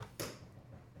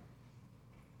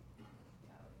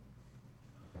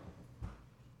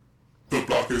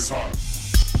is hot.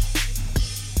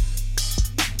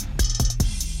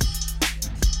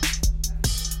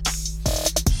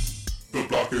 The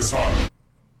block is hot.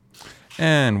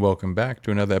 And welcome back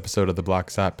to another episode of the Block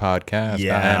is Hot Podcast.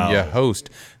 Yeah. I am your host,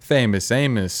 Famous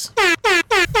Amos,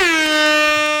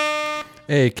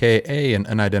 a.k.a. an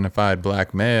unidentified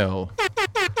black male,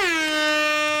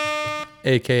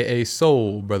 a.k.a.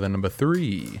 Soul Brother number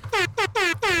 3,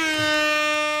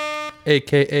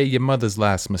 a.k.a. your mother's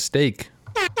last mistake,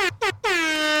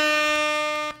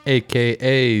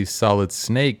 a.k.a. Solid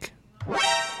Snake,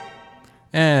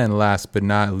 and last but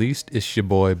not least, it's your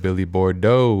boy Billy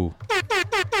Bordeaux.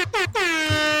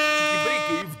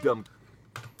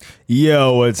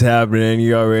 Yo, what's happening?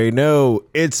 You already know.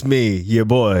 It's me, your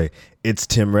boy. It's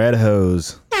Tim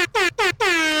Redhose,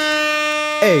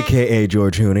 a.k.a.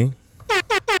 George Hooney,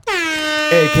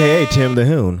 a.k.a. Tim the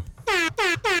Hoon,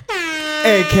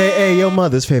 a.k.a. your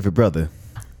mother's favorite brother,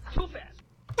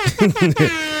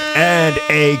 and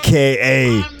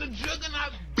a.k.a. I'm the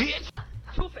juggernaut, bitch.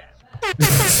 Too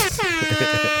fast.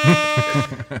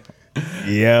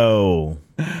 Yo,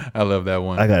 I love that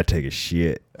one. I gotta take a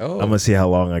shit. Oh. I'm gonna see how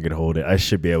long I can hold it. I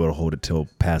should be able to hold it till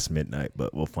past midnight,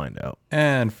 but we'll find out.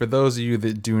 And for those of you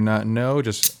that do not know,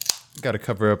 just got to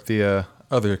cover up the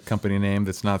other company name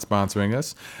that's not sponsoring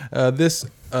us. This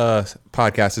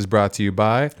podcast is brought to you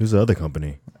by Who's the other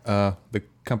company? the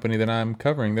company that I'm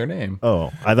covering their name.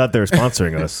 Oh, I thought they were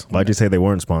sponsoring us. Why'd you say they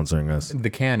weren't sponsoring us? The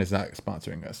Can is not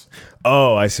sponsoring us.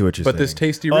 Oh, I see what you're saying. But this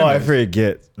tasty Oh, rim I is.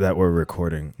 forget that we're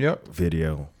recording Yep.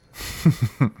 video.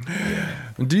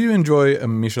 Do you enjoy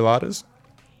micheladas?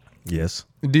 Yes.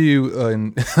 Do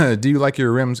you do you like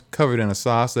your rims covered in a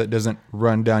sauce that doesn't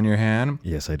run down your hand,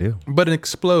 Yes, I do. but it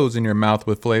explodes in your mouth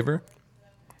with flavor?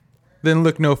 Then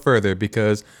look no further,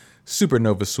 because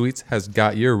Supernova Sweets has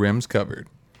got your rims covered.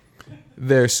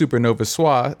 Their Supernova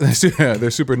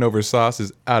sauce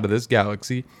is out of this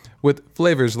galaxy, with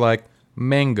flavors like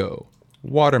mango,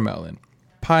 watermelon,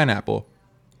 pineapple,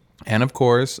 and of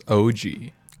course,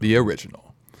 OG, the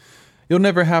original. You'll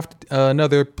never have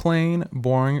another plain,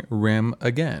 boring rim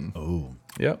again. Oh,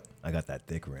 Yep. I got that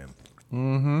thick rim.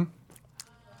 Mm-hmm.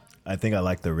 I think I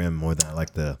like the rim more than I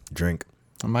like the drink.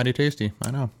 Mighty tasty, I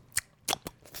know.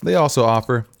 They also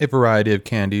offer a variety of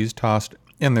candies tossed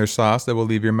in their sauce that will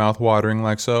leave your mouth watering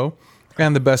like so.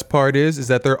 And the best part is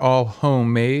that they're all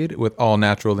homemade with all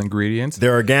natural ingredients,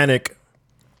 They're organic.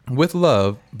 with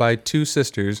love by two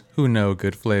sisters who know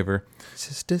good flavor.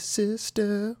 Sister.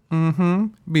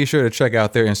 Be sure to check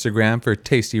out their Instagram for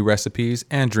tasty recipes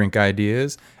and drink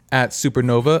ideas at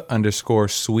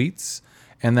supernova_sweets.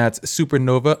 And that's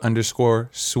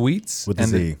supernova_sweets. With a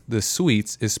and Z. The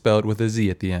sweets is spelled with a Z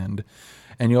at the end.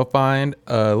 And you'll find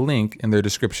a link in their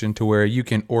description to where you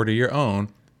can order your own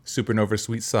Supernova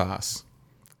sweet sauce.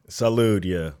 Salud,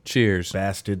 you Cheers.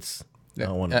 bastards. I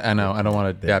don't want I know. I don't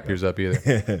want to dap yours up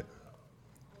either.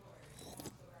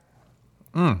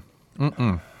 Oh,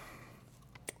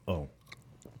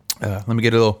 Let me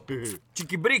get a little. Too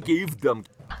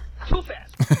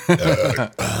fast.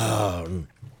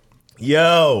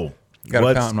 yo, Gotta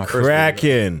what's pound my first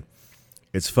cracking?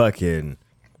 It's fucking.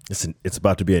 It's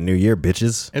about to be a new year,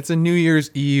 bitches. It's a New Year's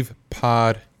Eve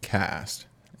podcast.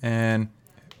 And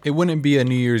it wouldn't be a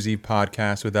New Year's Eve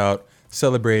podcast without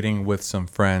celebrating with some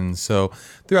friends. So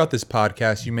throughout this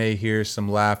podcast, you may hear some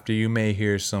laughter. You may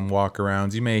hear some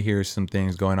walk-arounds. You may hear some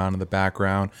things going on in the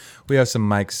background. We have some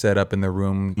mics set up in the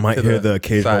room. Might to hear the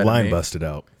occasional side of line me. busted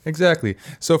out. Exactly.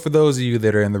 So for those of you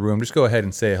that are in the room, just go ahead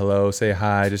and say hello, say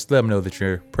hi. Just let them know that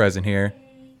you're present here.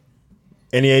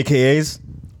 Any AKAs?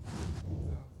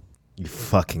 You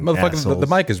fucking Motherfucker, assholes. the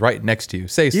mic is right next to you.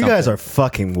 Say You something. guys are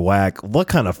fucking whack. What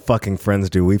kind of fucking friends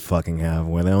do we fucking have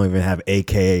when they don't even have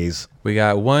AKAs? We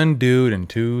got one dude and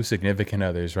two significant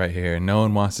others right here, and no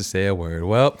one wants to say a word.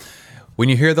 Well, when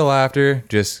you hear the laughter,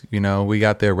 just, we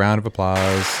got their round of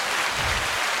applause.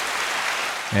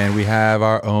 And we have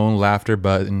our own laughter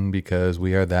button because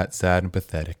we are that sad and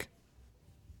pathetic.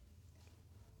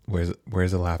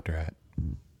 Where's the laughter at?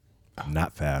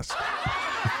 Not fast.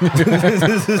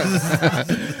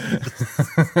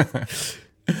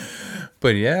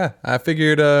 But yeah, I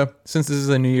figured since this is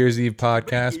a New Year's Eve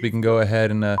podcast, we can go ahead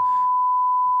and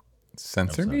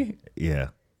censor me. Yeah.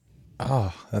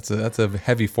 Oh, that's a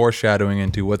heavy foreshadowing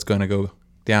into what's going to go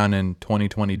down in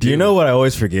 2022. Do you know what I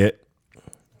always forget?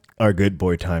 Our good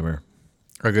boy timer.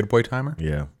 Our good boy timer?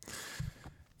 Yeah.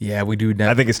 Yeah, we do that.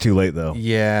 I think it's too late though.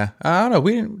 Yeah, I don't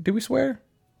know. Did we swear?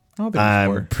 I don't think we I'm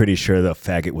swore. pretty sure the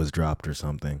faggot was dropped or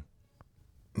something.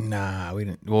 Nah, we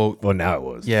didn't. Well, Well, now it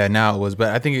was. yeah, now it was, but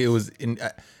I think it was in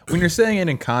when you're saying it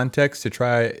in context to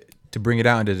try to bring it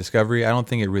out into Discovery, I don't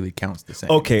think it really counts the same.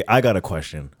 Okay, I got a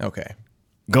question. Okay.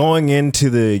 Going into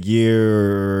the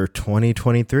year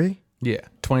 2023? Yeah.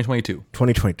 2022.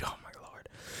 2022. Oh my Lord.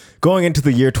 Going into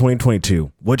the year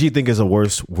 2022, what do you think is the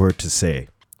worst word to say?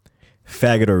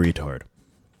 Faggot or retard?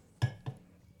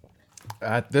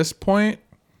 At this point,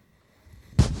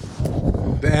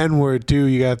 The N word too.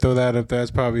 You gotta throw that up there.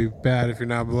 That's probably bad if you're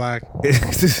not black. I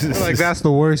feel like that's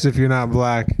the worst if you're not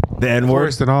black. The N word?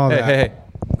 Worse than all hey, that.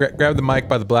 hey, grab the mic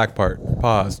by the black part.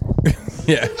 Pause.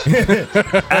 Yeah.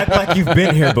 Act like you've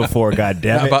been here before, God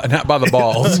damn it. Not by the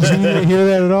balls. You didn't hear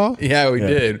that at all? Yeah, we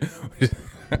did.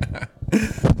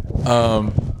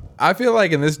 I feel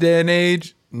like in this day and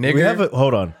age, nigger.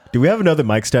 Hold on. Do we have another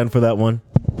mic stand for that one?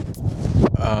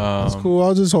 It's cool.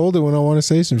 I'll just hold it when I want to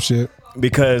say some shit.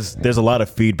 Because there's a lot of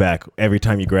feedback every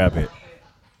time you grab it.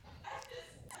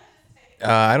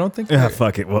 I don't think.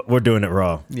 Fuck it. We're doing it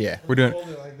raw. Yeah, we're doing. Hold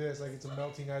it like this, like it's a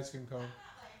melting ice cream cone.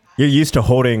 You're used to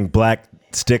holding black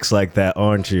sticks like that,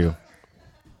 aren't you?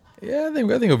 Yeah, I think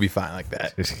it'll be fine like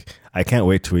that. I can't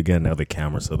wait till we get another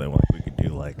camera so that we could do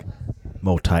like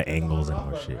multi-angles and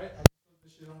more shit.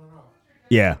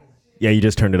 Yeah. Yeah, you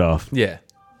just turned it off. Yeah,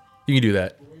 you can do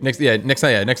that. Next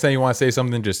time you want to say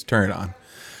something, just turn it on.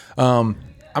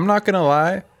 I'm not gonna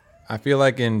lie. I feel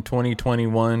like in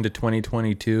 2021 to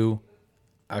 2022,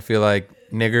 I feel like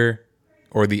nigger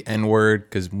or the N word,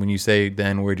 because when you say the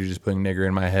N word, you're just putting nigger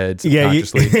in my head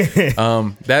subconsciously.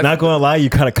 That, Not gonna lie, you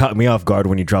kind of caught me off guard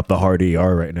when you dropped the hard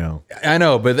ER right now. I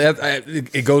know, but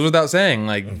it goes without saying.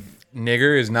 Like,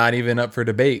 nigger is not even up for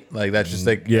debate. Like, that's just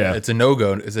like, it's a no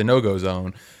go. It's a no go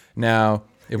zone. Now,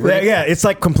 if we're it's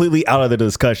like completely out of the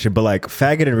discussion. But like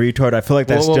faggot and retard, I feel like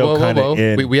that's still kind of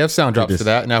in. We have sound drops for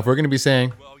that. Now, if we're gonna be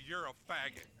saying, Well, you're a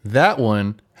faggot. that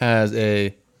one has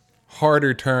a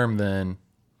harder term than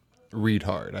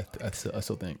retard, I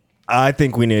still think. I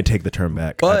think we need to take the term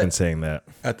back. But- I've been saying that.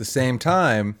 At the same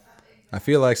time, I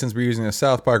feel like since we're using a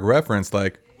South Park reference,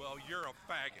 like, Well, you're a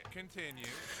faggot. Continue.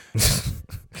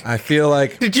 I feel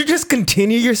like, Did you just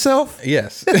continue yourself?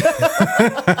 yes.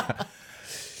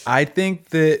 I think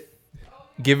that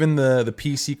given the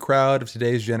PC crowd of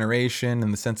today's generation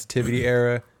and the sensitivity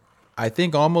era, I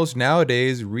think almost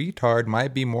nowadays retard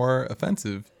might be more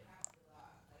offensive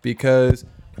because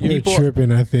You're people.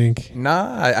 tripping, I think.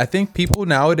 Nah, I think people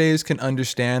nowadays can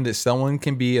understand that someone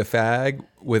can be a fag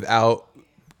without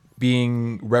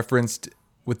being referenced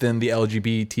within the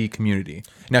LGBT community.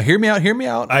 Now, hear me out.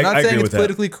 I'm not I saying agree it's with that.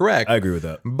 politically correct. I agree with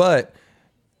that. But,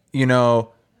 you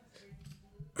know,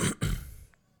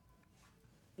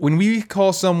 when we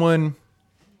call someone,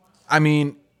 I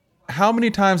mean, how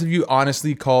many times have you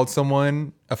honestly called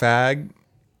someone a fag?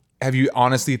 Have you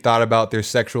honestly thought about their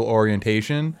sexual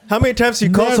orientation? How many times do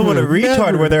you call Never, someone a retard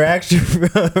never. where they're actually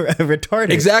retarded?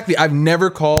 Exactly. I've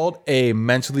never called a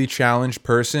mentally challenged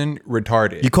person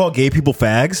retarded. You call gay people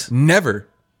fags? Never.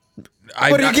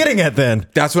 What are you getting at then?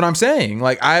 That's what I'm saying.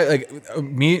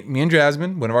 Me and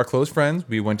Jasmine, one of our close friends,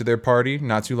 we went to their party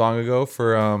not too long ago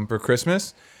for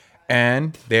Christmas,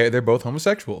 and they're both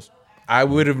homosexuals. I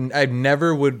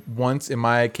never would once in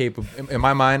my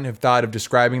mind have thought of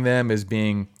describing them as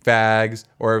being fags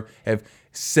or have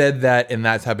said that in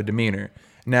that type of demeanor.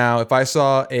 Now, if I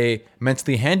saw a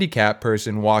mentally handicapped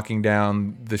person walking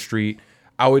down the street,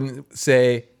 I wouldn't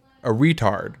say a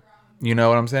retard. You know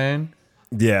what I'm saying?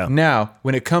 Yeah. Now,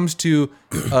 when it comes to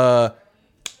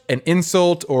an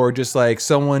insult or just like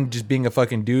someone just being a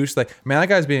fucking douche, like, man,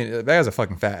 that guy's a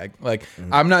fucking fag. Like,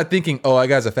 I'm not thinking, oh, that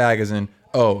guy's a fag as in,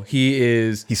 oh,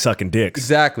 he's sucking dicks.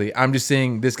 Exactly. I'm just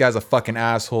saying this guy's a fucking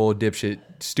asshole, dipshit,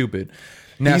 stupid.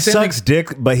 Now, He same sucks thing-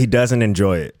 dick, but he doesn't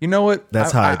enjoy it. You know what?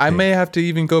 That's how I I think. may have to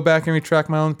even go back and retract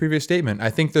my own previous statement.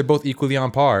 I think they're both equally on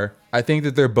par. I think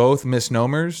that they're both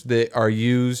misnomers that are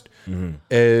used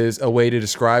as a way to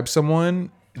describe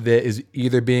someone that is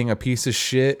either being a piece of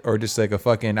shit or just like a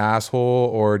fucking asshole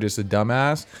or just a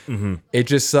dumbass. It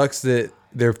just sucks that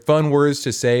they're fun words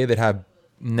to say that have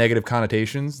negative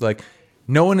connotations. Like,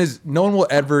 no one will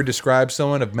ever describe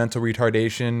someone of mental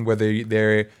retardation, whether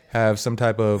they have some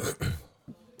type of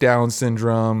Down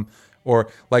syndrome or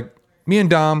like me and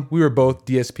Dom, we were both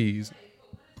DSPs.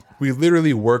 We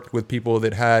literally worked with people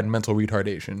that had mental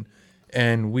retardation.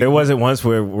 And There wasn't once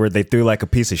where they threw like a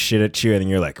piece of shit at you and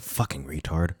you're like, fucking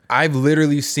retard. I've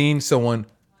literally seen someone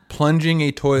plunging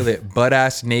a toilet butt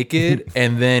ass naked,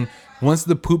 and then once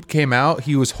the poop came out,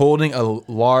 he was holding a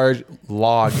large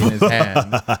log in his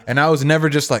hand. And I was never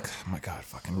just like, oh my God,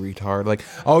 fucking retard. Like,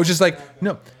 I was just like,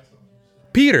 no.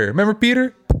 Peter, remember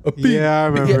Peter? Yeah, I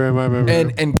remember him. I remember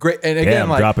him. And great. And again, Damn,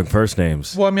 like, dropping first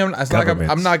names. well, I mean, it's like I'm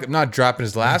Governments. not dropping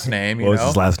his last name. You What was know,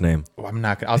 his last name? Well, I'm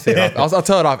not. I'll say it. I'll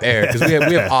tell it off air because we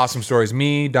have awesome stories.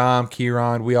 Me, Dom,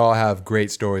 Kieran, we all have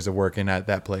great stories of working at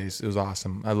that place. It was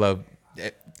awesome. I love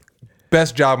it.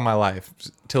 Best job of my life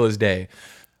till this day.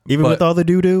 Even But- with all the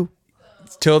doo doo.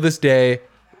 Till this day,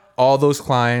 all those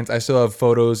clients, I still have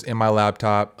photos in my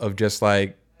laptop of just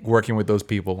like working with those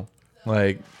people.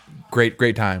 Like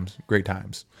great times.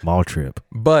 Mall trip.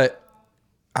 But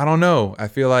I don't know. I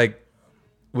feel like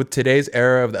with today's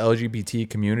era of the LGBT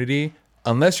community,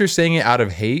 unless you're saying it out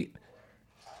of hate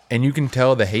and you can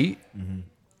tell the hate,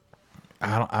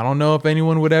 I don't know if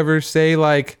anyone would ever say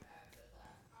like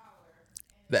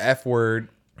the F word.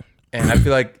 And I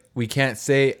feel like we can't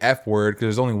say F word because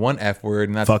there's only one F word,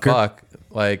 and that's Fucker. fuck.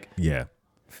 Like, Yeah.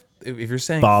 if you're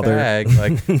saying Father. fag,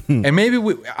 like, and maybe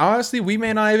we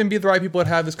may not even be the right people to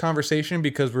have this conversation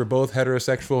because we're both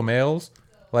heterosexual males.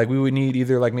 Like, we would need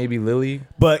either like maybe Lily.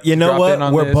 But you know drop what? in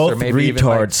on We're this, both or maybe even,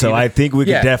 like, retards, so Steven. I think we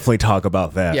could Yeah. definitely talk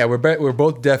about that. Yeah, we're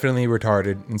both definitely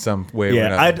retarded in some way. or Yeah,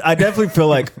 another. I definitely feel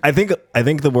like I think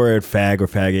the word fag or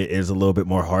faggot is a little bit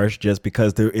more harsh just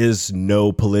because there is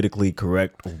no politically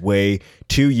correct way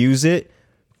to use it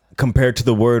compared to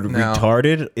the word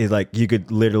retarded. Is like you could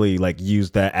literally like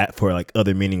use that for like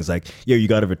other meanings, like you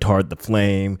got to retard the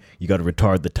flame, you got to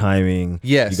retard the timing,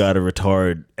 Yes. you got to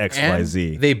retard X And Y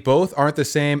Z. they both aren't the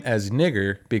same as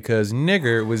nigger because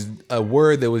nigger was a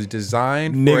word that was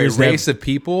designed Nigger's for a race nev- of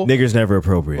people. Nigger's never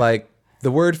appropriate. Like the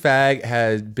word fag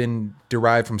has been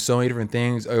derived from so many different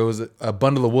things. It was a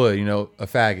bundle of wood, a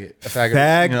faggot. A faggot.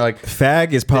 fag, You know, like,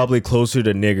 fag is probably closer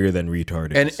to nigger than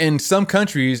retarded. and in some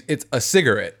countries, it's a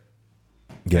cigarette.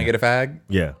 Can I yeah. get a fag?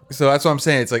 Yeah, So that's what I'm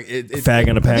saying. It's like fag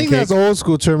and a I think pancake. that's old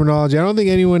school terminology. I don't think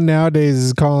anyone nowadays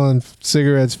is calling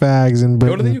cigarettes fags in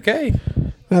Go to Britain. the UK.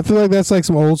 I feel like that's like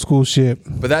some old school shit.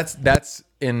 But that's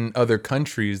in other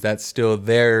countries. That's still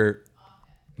their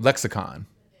lexicon.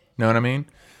 Know what I mean?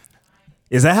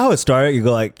 Is that how it started? You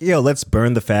go like, yo, let's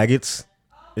burn the faggots.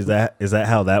 Is that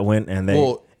how that went?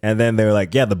 And then they were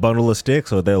like, yeah, the bundle of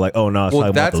sticks. Or they're like, oh no, it's talking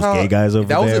about those gay guys over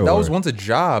that was there. that or- was once a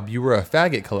job. You were a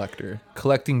faggot collector,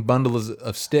 collecting bundles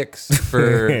of sticks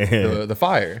for the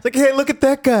fire. It's like, hey, look at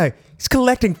that guy. He's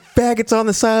collecting faggots on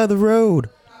the side of the road.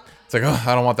 It's like, oh,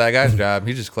 I don't want that guy's job.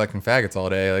 He's just collecting faggots all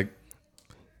day. Like,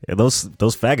 Yeah, those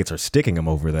faggots are sticking him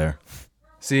over there.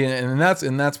 see, and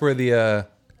that's where the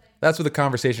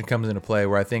conversation comes into play.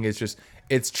 Where I think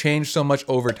it's changed so much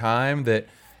over time that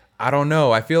I don't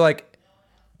know. I feel like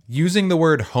using the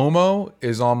word homo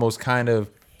is almost kind of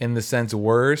in the sense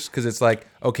worse because it's like,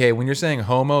 okay, when you're saying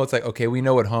homo, it's like, okay, we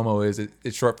know what homo is.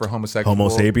 It's short for homosexual. Homo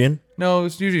sapien? No,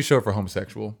 it's usually short for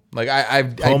homosexual. Like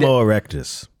Homo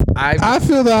erectus. I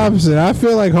feel the opposite. I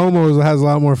feel like homos has a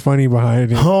lot more funny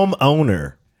behind it. Home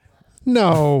owner.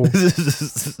 No,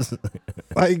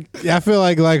 like I feel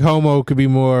like homo could be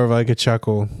more of like a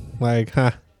chuckle. Like,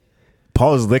 huh?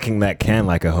 Paul is licking that can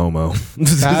like a homo.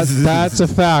 That's a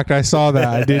fact. I saw that.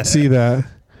 I did see that.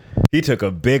 He took a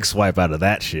big swipe out of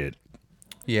that shit.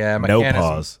 Yeah, my No can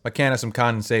pause. my can has some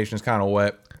condensation. It's kind of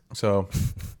wet, so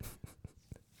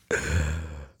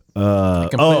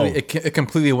it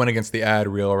completely went against the ad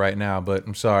reel right now. But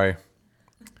I'm sorry,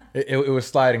 it was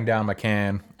sliding down my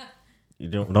can. You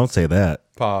don't say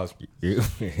that. Pause. You're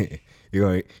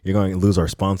going to lose our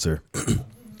sponsor.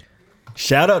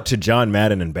 Shout out to John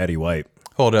Madden and Betty White.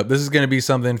 Hold up, this is going to be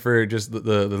something for just the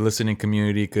listening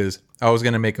community because I was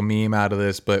going to make a meme out of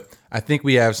this, but I think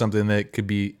we have something that could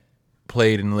be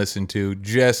played and listened to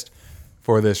just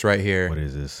for this right here. What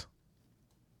is this?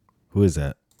 Who is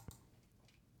that?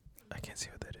 I can't see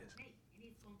what that is.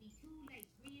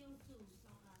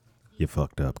 You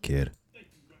fucked up, kid.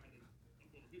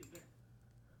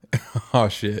 Oh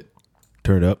shit!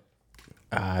 Turn it up.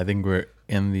 I think we're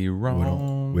in the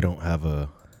wrong. We don't have a.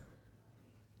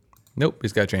 Nope,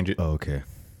 he's got to change it. Oh, okay.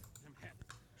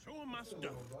 Show him my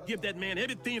stuff. Give that man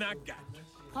everything I got.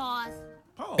 Pause.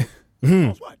 Pause.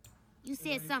 Pause what? You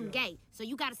said something gay, so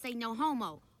you gotta say no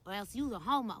homo, or else you a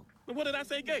homo. What did I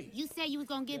say gay? You said you was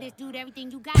gonna give this dude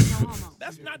everything you got, no homo.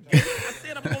 That's not gay. I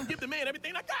said I'm gonna give the man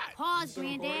everything I got. Pause,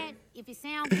 granddad. If it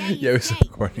sounds gay, Yeah, it's it's gay.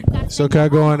 recording. You gotta So say can I no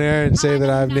go homo. on air and say How that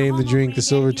I know I've you're named not the homo, drink the granddad?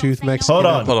 Silver You don't Tooth say no Mexican? Hold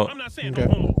on. Hold on. I'm not saying Okay.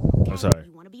 no homo. I'm sorry.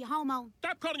 You wanna be a homo?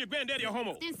 Stop calling your granddaddy a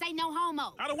homo. Then say no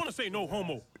homo. I don't want to say no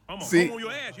homo. I'm a See? homo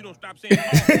your ass. You don't stop saying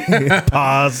homo.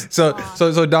 Pause.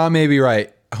 So Don may be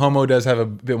right. Homo does have a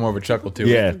bit more of a chuckle to it.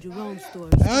 Yeah. Jerome story.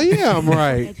 Hell yeah, I'm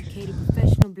right. Educated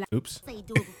professional black. Oops. Say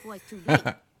do it before it's too late.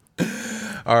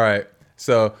 All right.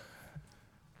 So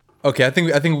Okay, I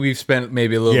think we've spent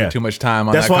maybe a little bit too much time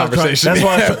on that conversation.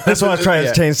 That's why I was trying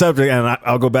to change subject, and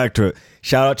I'll go back to it.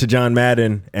 Shout out to John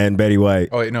Madden and Betty White.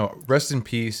 Oh wait, no, rest in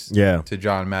peace. To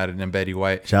John Madden and Betty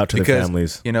White. Shout out to the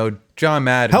families. You know, John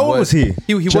Madden. How old was he?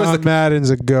 He John was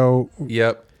Madden's a goat.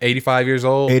 Yep, 85 years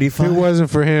old. 85. If it wasn't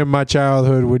for him, my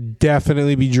childhood would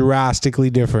definitely be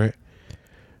drastically different.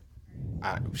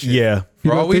 Yeah.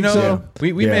 For all we think know, so?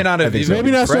 we may not have even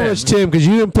Maybe not so friends. much Tim, because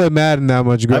you didn't play Madden that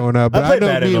much growing up. But I played know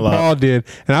Madden me a and lot. Paul did,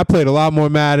 and I played a lot more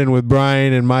Madden with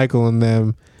Brian and Michael and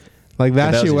them. Like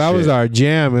that That was shit, your that was shit. our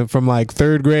jam, and from like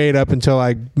third grade up until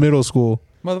like middle school.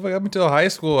 Motherfucker, up until high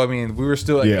school, I mean, we were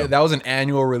still like, Yeah. that was an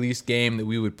annual release game that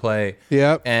we would play.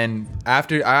 Yep. And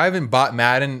after, I haven't bought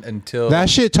Madden until That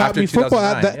shit taught after me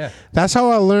football. 2009, That's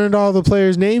how I learned all the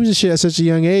players' names and shit at such a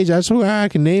young age. That's why I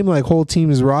can name like whole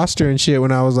team's roster and shit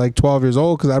when I was like 12 years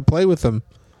old because I play with them.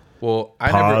 Well, I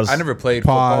Pause. never played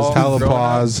Pause, football. hella growing up.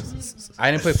 pause.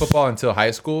 I didn't play football until high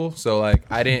school, so like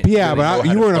I didn't. Yeah, really but know how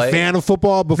you to weren't play. a fan of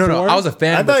football before. No, I was a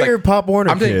fan. I but thought it's you were a Pop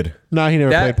Warner I'm saying- kid. No, he never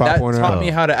played Pop that Warner. taught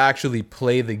me how to actually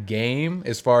play the game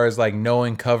as far as like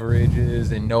knowing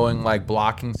coverages and knowing like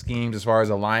blocking schemes as far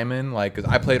as a lineman. Like, 'cause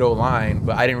I played O-line,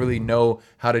 but I didn't really know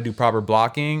how to do proper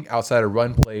blocking outside of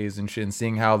run plays and shit and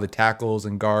seeing how the tackles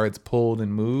and guards pulled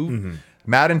and moved. Mm-hmm.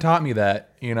 Madden taught me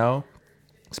that, you know,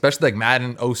 especially like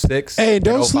Madden 06. Hey, and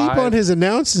don't sleep 05. on his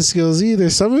announcing skills either.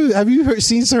 Have you heard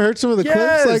some of the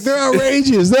Yes. clips? Like they're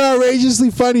outrageous. They're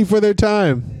outrageously funny for their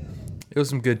time. It was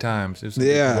some good times. It was some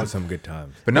Yeah. good times. Some good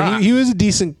times. But no, He was a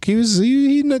decent.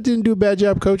 He didn't do a bad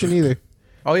job coaching either.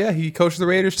 oh yeah, he coached the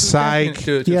Raiders. To the Psych.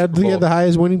 champion- to He had Super Bowl. the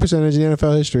highest winning percentage in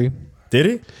NFL history. Did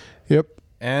he? Yep.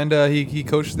 And he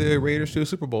coached the Raiders to a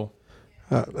Super Bowl.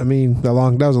 I mean, that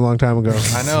was a long time ago.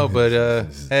 I know, but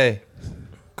hey,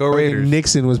 go Raiders.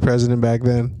 Nixon was president back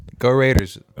then. Go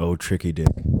Raiders. Oh, tricky dick.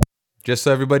 Just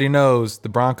so everybody knows, the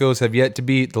Broncos have yet to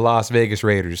beat the Las Vegas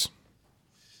Raiders.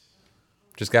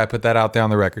 Just got to put that out there on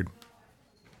the record.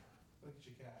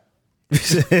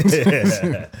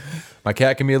 My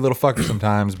cat can be a little fucker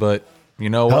sometimes, but you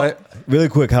know what? Really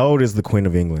quick, how old is the Queen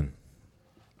of England?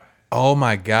 Oh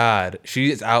my God. She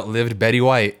has outlived Betty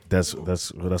White. That's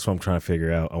what I'm trying to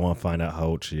figure out. I want to find out how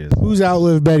old she is. Who's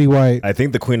outlived Betty White? I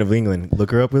think the Queen of England.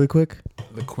 Look her up really quick.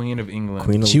 The Queen of England.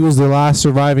 Queen of She was the last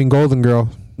surviving Golden Girl.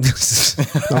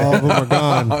 All of them are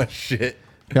gone. Oh, shit.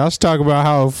 Y'all should talk about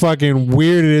how fucking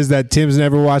weird it is that Tim's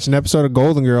never watched an episode of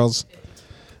Golden Girls.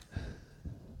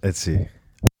 Let's see.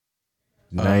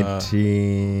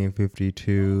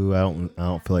 1952. I don't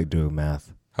feel like doing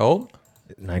math. How old?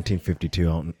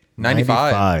 1952.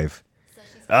 95.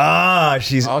 Ah,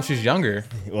 she's Oh, she's younger.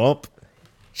 well.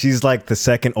 She's like the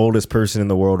second oldest person in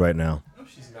the world right now. No,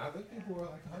 she's not. Those people are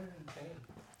like 110.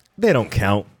 They don't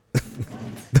count.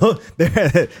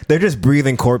 they're just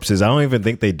breathing corpses. I don't even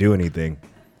think they do anything.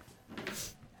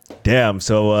 Damn.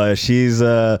 So she's.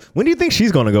 When do you think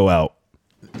she's gonna go out?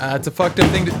 It's a fucked up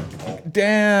thing to.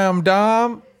 Damn,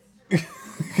 Dom.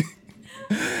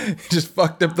 Just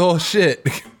fucked up the whole shit.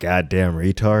 Goddamn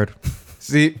retard.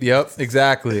 See, yep,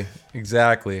 exactly.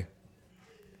 Didn't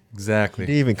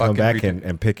even come back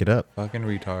and pick it up. fucking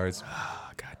retards.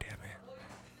 God damn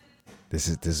it. This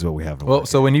is what we have to Well, work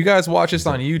so when you guys watch this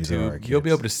on these are our YouTube, you'll be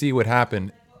kids. able to see what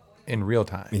happened in real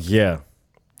time. in. Yeah.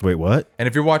 Wait, what? And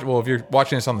if you're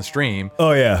watching this on the stream,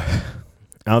 Oh yeah.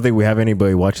 I don't think we have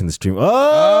anybody watching the stream.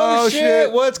 Oh,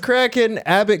 shit. What's cracking?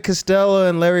 Abbott Costello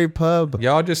and Larry Pub.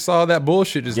 y'all just saw that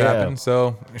bullshit just Yeah. happen.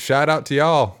 So shout out to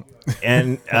y'all.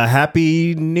 And a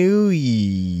happy new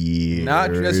year.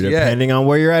 Not just yet. depending on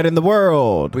where you're at in the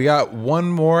world. We got one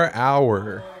more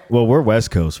hour. Well, we're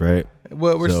West Coast, right?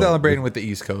 Well, we're So, celebrating with the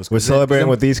East Coast. We're celebrating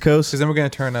with the East Coast? Because then we're going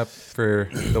to turn up for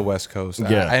the West Coast.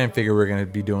 Yeah. I didn't figure we were going to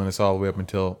be doing this all the way up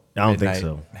until I don't think midnight.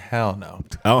 so. Hell no.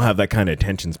 I don't have that kind of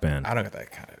attention span. I don't got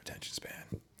that kind of attention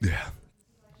span.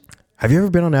 Have you ever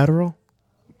been on Adderall?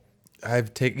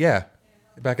 Yeah.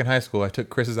 Back in high school, I took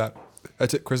Chris's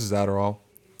Adderall.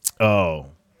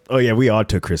 Oh yeah, we all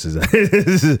took Chris's.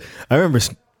 I remember.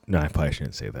 No, I probably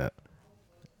shouldn't say that.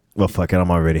 Well, fuck it.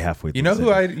 I'm already halfway. You know through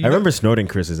who the segment. I remember snorting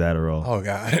Chris's Adderall. Oh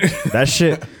God. That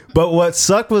shit. But what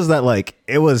sucked was that like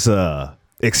it was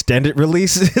extended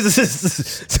release,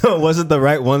 so it wasn't the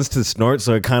right ones to snort.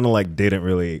 So it kind of like didn't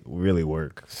really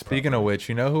work. Speaking of which,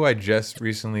 you know who I just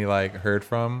recently like heard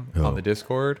from on the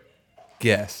Discord?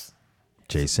 Guess.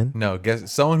 Jason. No, guess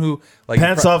someone who like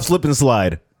Pants off, slip and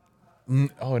slide.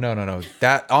 Oh no.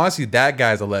 That honestly, that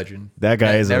guy's a legend. That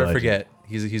guy is a never legend. forget.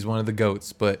 He's one of the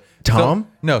goats. But Tom?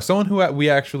 someone who we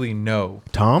actually know.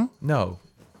 Tom. No,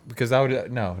 because I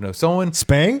would no. Someone.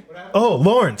 Spang. Oh,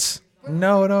 Lawrence.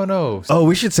 No. Oh,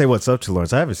 we should say what's up to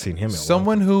Lawrence. I haven't seen him in a while.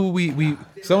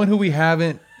 Someone who we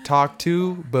haven't talked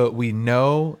to, but we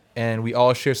know, and we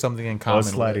all share something in I common. was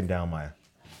sliding with. down my.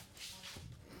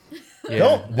 Yeah,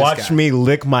 Don't this watch guy. me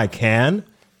lick my can.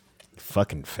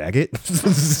 Fucking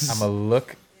faggot. I'm a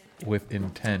look with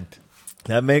intent.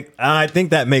 I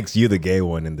think that makes you the gay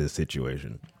one in this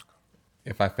situation.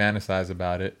 If I fantasize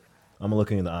about it, I'm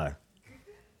looking in the eye.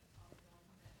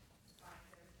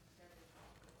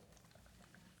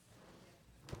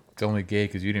 it's only gay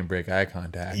because you didn't break eye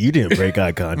contact. You didn't break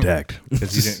eye contact.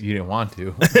 Because you didn't want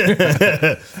to.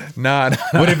 Nah.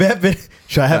 Would it have been?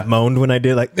 Should I have moaned when I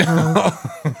did like?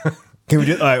 Can we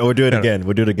do? All right, we'll do it again.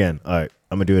 We'll do it again. All right,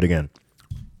 I'm gonna do it again.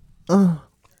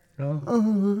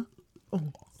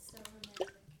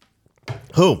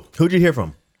 Who'd you hear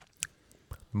from?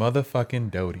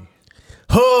 Motherfucking Doty.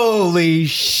 Holy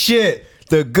shit!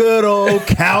 The good old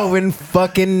Calvin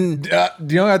fucking. You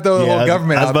don't have to throw the whole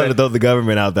government I was out about there. to throw the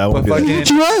government out there. I won't do fucking- that. Hit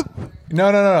you up? No.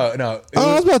 It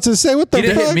Oh, I was about to say, what the he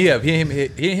didn't fuck? hit me up. He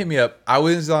didn't hit me up. I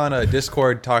was on a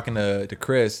Discord talking to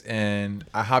Chris, and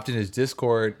I hopped in his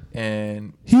Discord,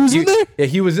 and He was in there? Yeah,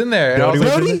 he was in there. And I was Doty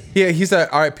like, was in yeah, he said,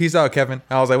 "All right, peace out, Kevin."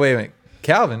 I was like, "Wait a minute,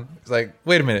 Calvin?" It's like,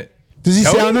 "Wait a minute." Does he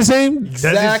Doty? sound the same?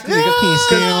 Exactly. He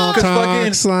still 'Cause fucking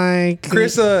talks like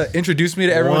Chris introduced me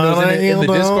to everyone that was in the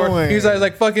Discord. He was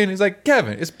like, "Fucking," he's like,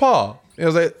 "Kevin, it's Paul." It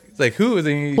was like, "It's like who is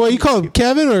he?" Well, you call him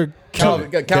Kevin or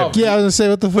Calvin. Yeah, I was gonna say,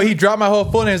 what the fuck? But he dropped my whole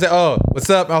phone and he was like, "Oh, what's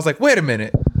up?" And I was like, "Wait a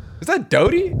minute, is that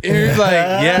Doty?" And he was like,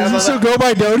 "Yeah." Does I he was still like, go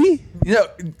by Doty? you know,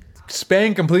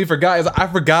 Spain completely forgot. He's like, I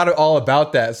forgot all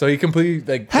about that. So he completely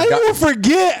like. How do forgot- you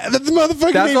forget that the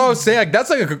motherfucker That's named what I was saying. Like, that's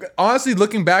like honestly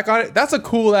looking back on it, that's a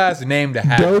cool ass name to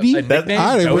have. Doty? A nickname,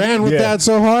 I Doty? ran with Yeah. that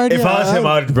so hard. If yeah, I was him,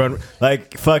 I would run.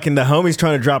 Like fucking the homie's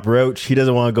trying to drop Roach. He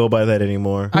doesn't want to go by that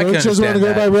anymore. I can Roach doesn't want to go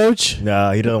understand by that. Roach.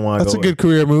 Nah, he doesn't want to. That's go a good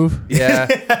career move. Yeah,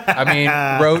 I mean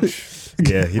Roach,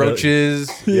 Yeah, he roaches,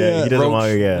 Yeah, he doesn't roach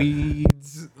want to. Yeah.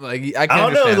 weeds. Like I can't I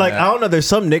don't know. understand Like that. I don't know. There's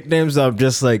some nicknames that I'm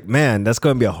just like, man, that's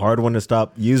going to be a hard one to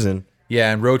stop using.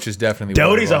 Yeah, and Roach is definitely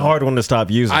Doty's one a of them. hard one to stop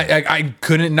using. I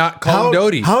couldn't not call him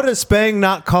Doty. How does Spang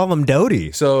not call him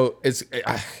Doty? So it's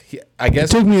I guess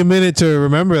It took me a minute to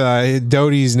remember that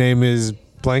Doty's name is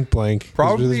blank blank.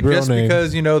 probably His real just name.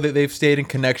 because you know that they've stayed in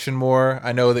connection more.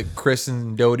 I know that Chris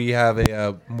and Doty have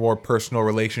a more personal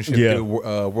relationship Yeah. through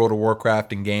World of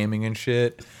Warcraft and gaming and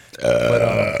shit.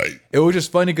 But it was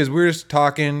just funny because we were just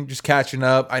talking, just catching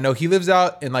up. I know he lives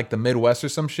out in like the Midwest or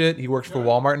some shit. He works for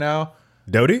Walmart now.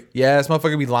 Doty? Yeah, this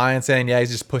motherfucker be lying saying, yeah,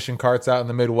 he's just pushing carts out in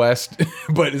the Midwest.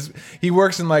 But he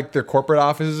works in like their corporate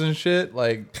offices and shit.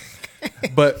 Like,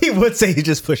 but He would say he's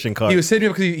just pushing cars. he was hitting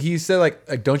me because he said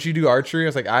like, don't you do archery? I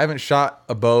was like, I haven't shot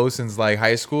a bow since like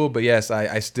high school, but yes,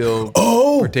 I still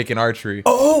partake in archery.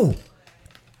 oh,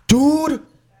 dude.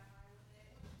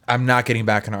 I'm not getting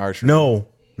back into archery. No.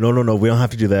 We don't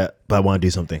have to do that. But I want to do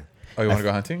something. Oh, you want to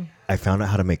go hunting? I found out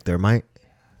how to make thermite,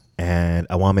 and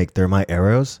I want to make thermite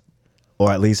arrows,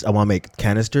 or at least I want to make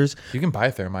canisters. You can buy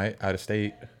thermite out of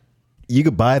state. You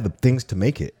could buy the things to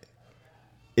make it.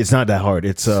 It's not that hard.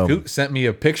 It's Scoot sent me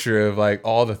a picture of like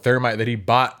all the thermite that he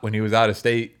bought when he was out of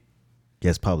state. yeah,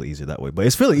 it's probably easier that way, but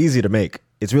it's really easy to make.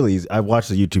 It's really easy. I watched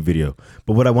the YouTube video,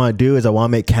 but what I want to do is I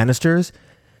want to make canisters,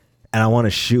 and I want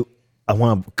to shoot. I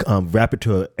want to wrap it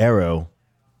to an arrow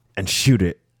and shoot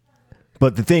it.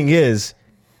 But the thing is,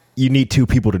 you need two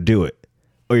people to do it,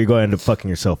 or you're going to end up fucking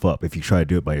yourself up if you try to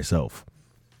do it by yourself.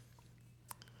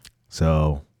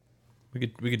 So We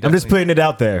could. I'm just definitely- putting it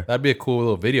out there. That'd be a cool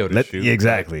little video to shoot. Yeah,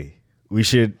 exactly. We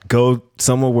should go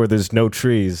somewhere where there's no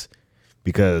trees,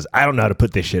 because I don't know how to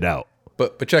put this shit out.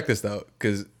 But check this though,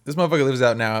 because this motherfucker lives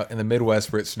out now in the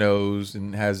Midwest where it snows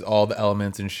and has all the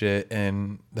elements and shit.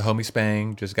 And the homie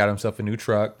Spang just got himself a new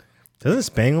truck. Doesn't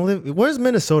Spang live? Where's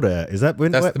Minnesota at? Is that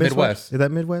That's the Midwest. Is that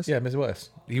Midwest? Yeah,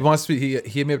 Midwest. He wants to. He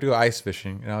hit me up to go ice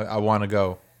fishing, and I want to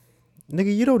go.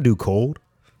 Nigga, you don't do cold.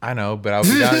 I know, but I'll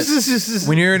be down.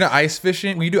 When you're into ice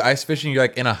fishing, when you do ice fishing, you're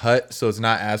like in a hut, so it's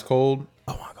not as cold.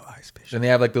 I want to go ice fishing. And they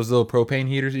have like those little propane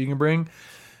heaters that you can bring.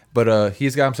 But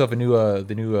he's got himself a new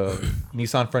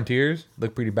Nissan Frontiers.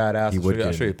 Look pretty badass.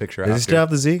 I'll show you a picture. Does he still have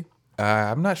the Z?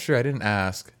 I'm not sure. I didn't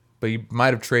ask, but he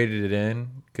might have traded it in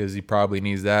because he probably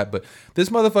needs that. But this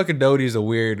motherfucking Doty is a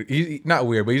weird. He's not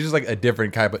weird, but he's just like a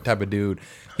different type of dude.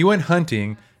 He went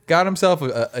hunting, got himself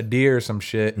a deer or some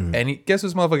shit, and guess what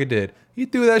this motherfucker did? He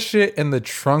threw that shit in the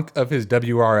trunk of his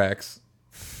WRX.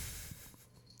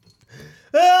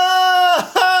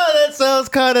 Ah, that sounds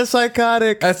kind of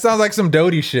psychotic. That sounds like some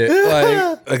Doty shit.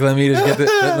 Like let me just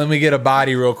let me get a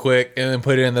body real quick and then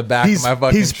put it in the back of my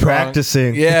fucking He's trunk.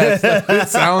 practicing. Yeah, it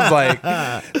sounds like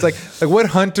it's like what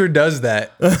hunter does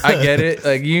that? I get it.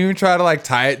 Like you try to like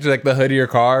tie it to like the hood of your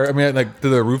car. I mean, like to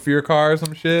the roof of your car or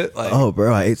some shit. Like, Oh,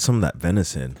 bro, I ate some of that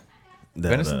venison.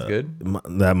 Venison's good.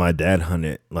 That my dad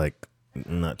hunted like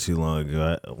not too long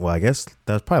ago. I guess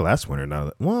that was probably last winter.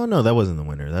 Now, well, no, that wasn't the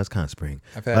winter. That's kind of spring.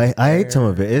 I ate some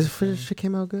of it. It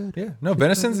came out good. Yeah, no,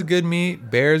 venison's a good meat.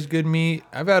 Bear's good meat.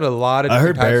 I've had a lot of. I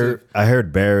heard different types bear. of- I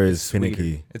heard bear is sweeter.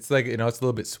 finicky. It's like it's a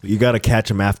little bit sweet. You got to catch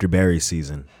them after berry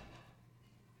season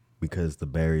because the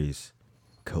berries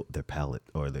coat their palate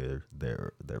or their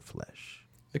flesh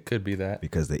It could be that.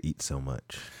 because they eat so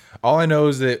much. All I know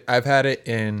is that I've had it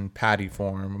in patty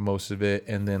form, most of it,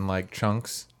 and then like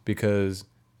chunks because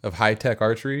of High Tech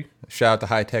Archery. Shout out to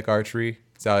High Tech Archery.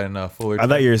 It's out in Fullerton. I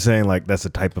thought you were saying like that's a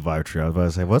type of archery. I was about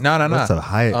to say what? No. What's a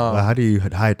high? How do you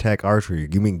high tech archery?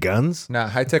 You mean guns? Nah,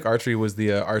 High Tech Archery was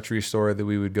the archery store that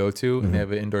we would go to, and they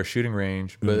have an indoor shooting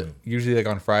range. But usually, like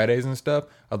on Fridays and stuff,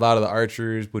 a lot of the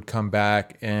archers would come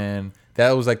back, and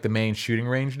that was like the main shooting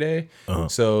range day.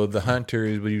 So the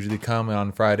hunters would usually come, and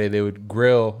on Friday they would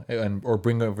grill or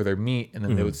bring over their meat, and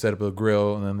then they would set up a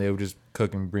grill, and then they would just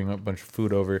cook and bring up a bunch of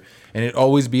food over. And it'd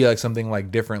always be like something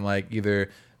like different, like either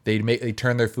they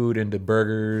turn their food into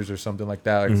burgers or something like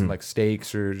that, like some like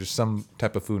steaks or just some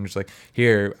type of food. And just like,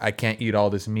 here, I can't eat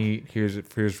all this meat. Here's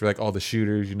for like all the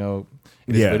shooters. It is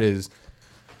what it is.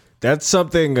 That's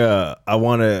something I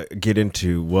want to get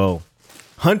into. Well,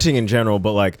 hunting in general,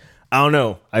 but like I don't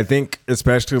know. I think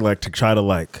especially like to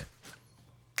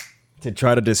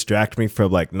try to distract me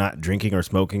from like not drinking or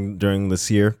smoking during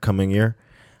this coming year.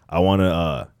 I want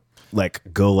to like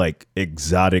go like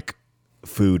exotic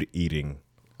food eating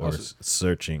or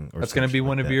searching. Or That's going to be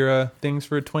one of your things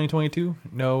for 2022.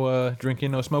 No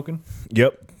drinking, no smoking.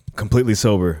 Yep, completely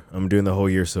sober. I'm doing the whole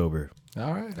year sober.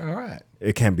 All right.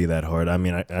 It can't be that hard. I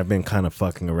mean, I've been kind of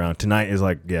fucking around. Tonight is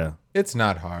like, yeah, It's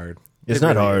not hard. it's It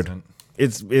not really hard. isn't.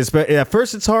 It's at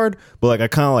first it's hard, but like I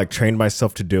kind of like trained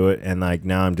myself to do it, and like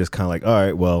now I'm just kind of like, all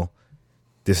right, well,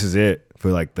 this is it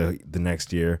for like the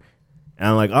next year. And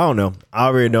I'm like, I don't know. I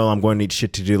already know I'm going to need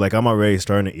shit to do. Like I'm already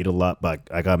starting to eat a lot, but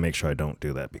I gotta make sure I don't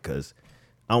do that because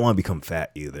I don't want to become fat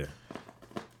either.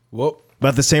 Well, But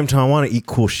at the same time, I want to eat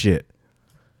cool shit.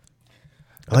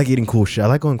 I like eating cool shit. I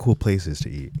like going cool places to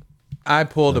eat. I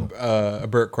pulled a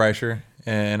Burt Kreischer,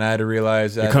 and I had to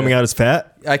realize that You're coming out as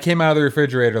fat? I came out of the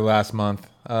refrigerator last month.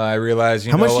 I realized,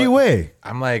 How much do you weigh?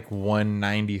 I'm like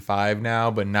 195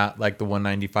 now, but not like the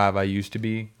 195 I used to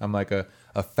be. I'm like a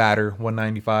fatter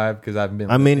 195 because I've been.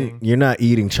 I mean, lifting. you're not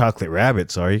eating chocolate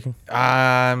rabbits, are you?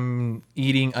 I'm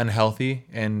eating unhealthy,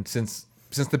 and since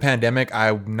the pandemic,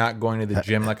 I'm not going to the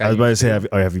gym like I was about to used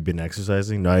say, have you been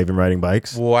exercising? Not even riding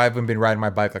bikes? Well, I haven't been riding my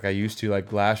bike like I used to,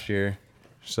 like last year.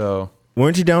 So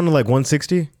Weren't you down to like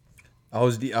 160? I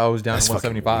was down That's to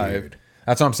fucking 175. weird.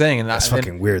 That's what I'm saying. And That's then-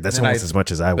 fucking weird. That's and then almost as much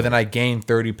as I But would. then I gained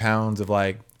 30 pounds of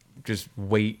like just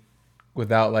weight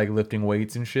without like lifting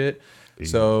weights and shit.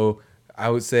 So I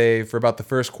would say for about the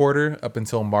first quarter up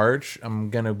until March, I'm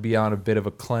gonna be on a bit of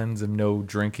a cleanse of no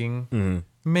drinking.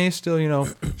 Mm-hmm. May still,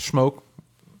 smoke,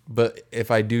 but if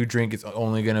I do drink, it's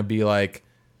only gonna be like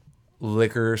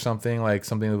liquor or something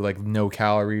with like no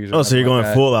calories. Or Oh, so you're nothing going like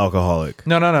that. full alcoholic.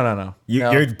 No. You,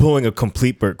 No. You're pulling a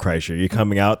complete Burt Kreischer. You're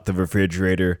coming out the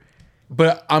refrigerator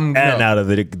But I'm and no. out of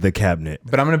the cabinet.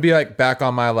 But I'm gonna be like back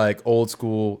on my like old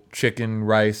school chicken,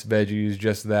 rice, veggies,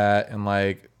 just that, and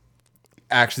like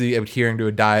actually adhering to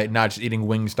a diet, not just eating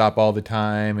Wingstop all the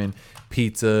time and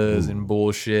pizzas and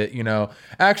bullshit.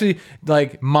 Actually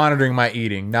like monitoring my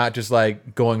eating, not just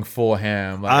like going full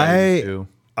ham like I used to.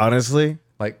 Honestly,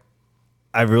 Like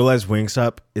I realized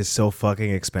Wingstop is so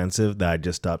fucking expensive that I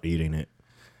just stopped eating it.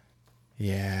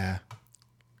 yeah,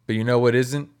 but you know what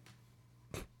isn't?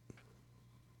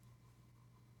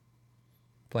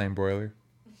 Plain broiler.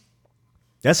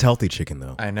 That's healthy chicken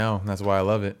though. I know. That's why I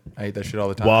love it. I eat that shit all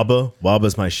the time.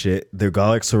 Waba's my shit. Their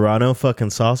garlic serrano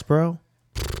fucking sauce, bro.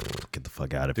 Get the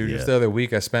fuck out of Dude, here. just the other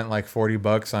week I spent like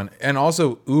 $40 on, and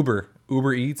also Uber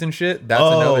Eats and shit. That's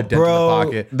Oh, another dent bro, in the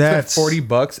pocket. that's- Spent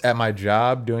 $40 at my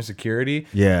job doing security.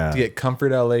 Yeah. To get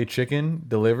Comfort LA chicken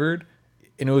delivered,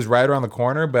 and it was right around the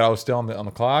corner, but I was still on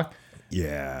the clock,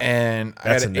 Yeah. and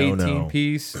That's I got a an no-no. 18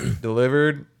 piece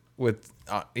delivered with.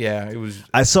 It was.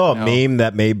 I saw a No. meme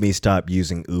that made me stop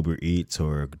using Uber Eats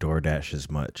or DoorDash as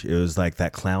much. It was like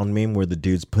that clown meme where the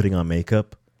dude's putting on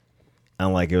makeup,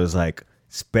 and like it was like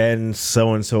spend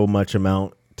so and so much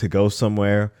amount to go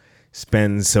somewhere,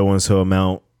 spend so and so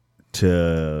amount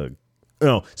to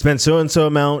spend so and so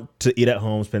amount to eat at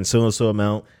home, spend so and so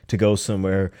amount to go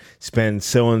somewhere, spend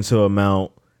so and so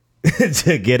amount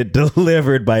to get it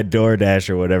delivered by DoorDash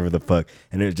or whatever the fuck.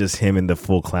 And it was just him in the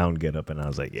full clown getup, and I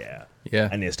was like, yeah,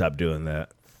 I need to stop doing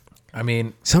that. I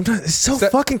mean, sometimes it's so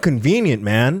fucking convenient,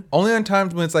 man. Only on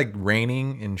times when it's like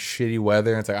raining and shitty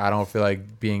weather, and it's like I don't feel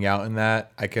like being out in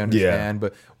that. I can understand,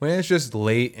 but when it's just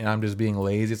late and I'm just being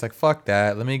lazy, it's like fuck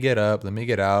that. Let me get up. Let me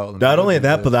get out. Not only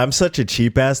that, but I'm such a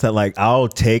cheap ass that like I'll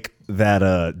take that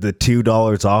the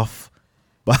 $2 off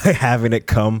by having it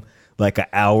come like an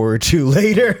hour or two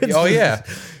later. Oh yeah,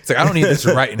 it's like I don't need this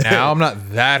right now. I'm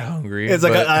not that hungry. It's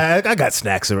like I got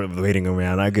snacks waiting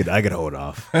around. I could hold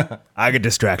off. I could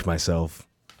distract myself.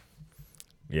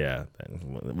 Yeah, I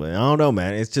don't know,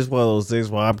 man. It's just one of those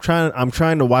things where I'm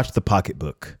trying to watch the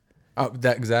pocketbook. Oh,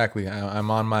 that exactly.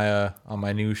 I'm on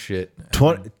my new shit.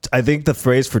 I think the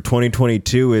phrase for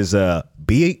 2022 is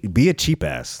be a cheap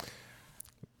ass.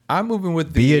 I'm moving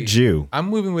with be a Jew. I'm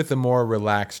moving with a more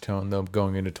relaxed tone though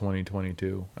going into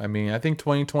 2022. I mean, I think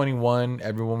 2021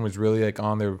 everyone was really like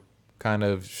on their kind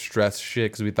of stress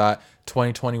shit because we thought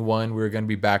 2021 we were going to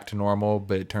be back to normal,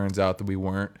 but it turns out that we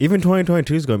weren't. Even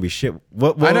 2022 is going to be shit.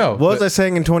 What I know. What was I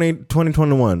saying in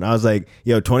 2021? I was like,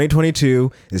 yo,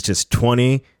 2022 is just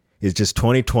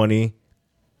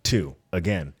 2022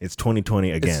 again. It's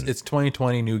 2020 again. It's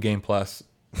 2020 New Game Plus.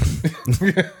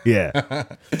 Yeah.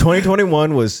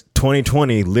 2021 was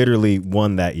 2020 literally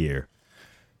won that year.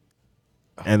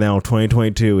 And now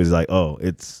 2022 is like, oh,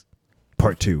 it's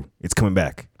part 2. It's coming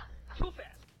back.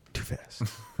 Too fast.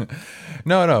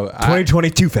 No. 2020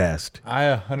 too fast.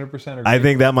 I 100% agree. I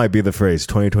think that might be the phrase,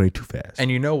 2020 too fast.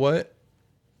 And you know what?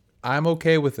 I'm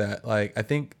okay with that. Like, I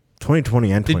think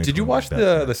 2020 and 2020. Did you watch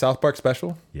the South Park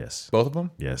special? Yes. Both of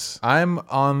them? Yes. I'm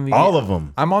on the all of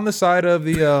them. I'm on the side of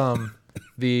the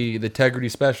the integrity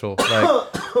special.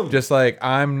 Like, just like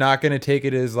I'm not gonna take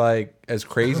it as like as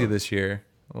crazy this year.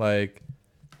 Like,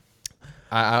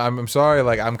 I'm sorry.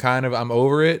 Like, I'm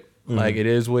over it. Like, it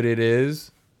is what it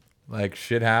is. Like,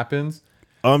 shit happens.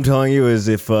 All I'm telling you is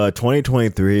if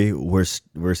 2023 we're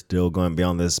still going to be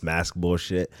on this mask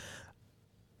bullshit,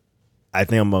 I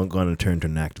think I'm going to turn to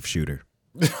an active shooter.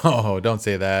 Oh, don't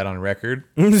say that on record.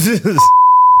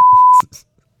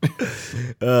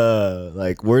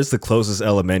 Like, where's the closest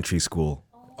elementary school?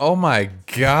 Oh my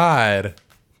God.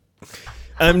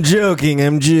 I'm joking.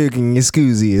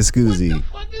 Excuse.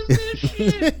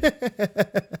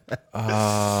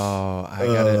 Oh,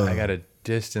 I gotta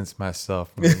distance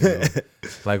myself from you.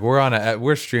 Like,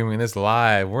 we're streaming this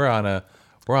live. We're on a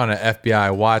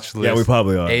FBI watch list. Yeah, we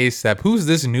probably are. ASAP. Who's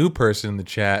this new person in the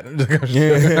chat?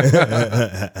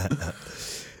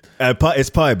 It's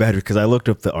probably better because I looked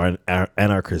up the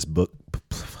anarchist book.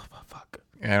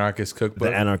 Anarchist cookbook.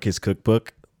 The anarchist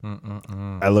cookbook.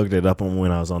 I looked it up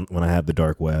when I had the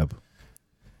dark web.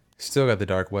 Still got the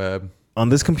dark web on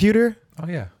this computer. Oh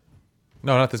yeah,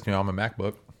 no, not this computer. On my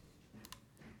MacBook.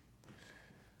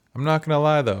 I'm not gonna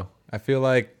lie though. I feel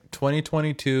like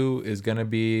 2022 is gonna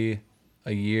be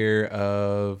a year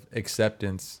of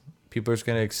acceptance. People are just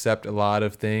gonna accept a lot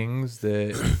of things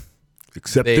that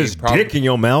accept this dick in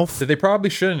your mouth that they probably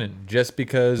shouldn't, just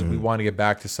because we want to get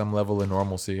back to some level of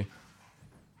normalcy.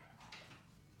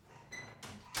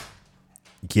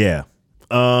 Yeah.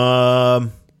 I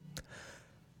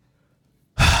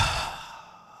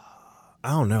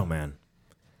don't know, man.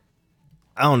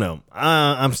 I don't know.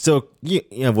 I'm still,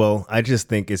 yeah. Well, I just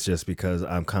think it's just because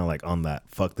I'm kind of like on that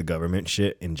fuck the government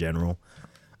shit in general.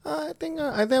 I think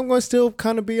I'm going to still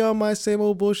kind of be on my same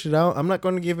old bullshit. I'm not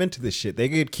going to give into this shit. They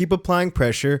could keep applying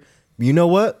pressure. You know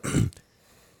what?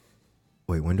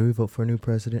 Wait, when do we vote for a new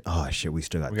president? Oh shit, we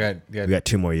still got we got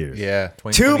 2 more years. Yeah,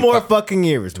 2 more fucking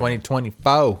years.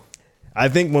 2024. I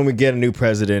think when we get a new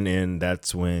president in,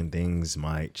 that's when things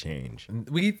might change.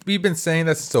 We've been saying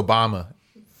that since Obama.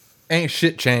 Ain't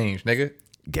shit changed, nigga.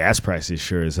 Gas prices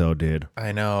sure as hell did.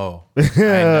 I know.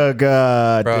 Oh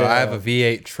God, bro! Yeah. I have a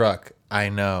V8 truck. I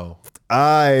know.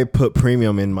 I put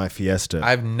premium in my Fiesta.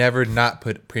 I've never not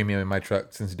put premium in my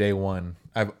truck since day one.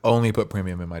 I've only put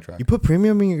premium in my truck. You put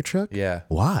premium in your truck? Yeah.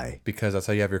 Why? Because that's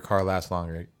how you have your car last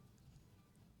longer.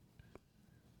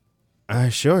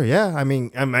 Sure, yeah. I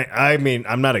mean,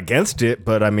 I'm not against it,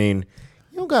 but I mean,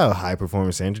 you don't got a high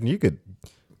performance engine. You could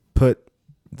put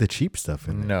the cheap stuff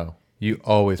in there. No, you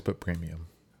always put premium.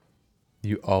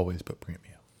 You always put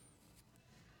premium.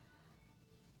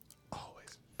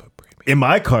 Always put premium. In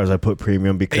my cars, I put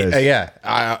premium because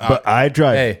but I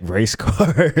drive race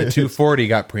cars. The 240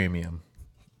 got premium.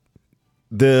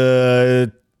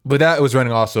 The But that was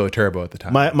running also a turbo at the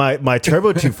time. My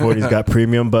turbo 240's got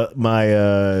premium, but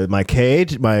my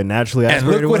cage, my naturally and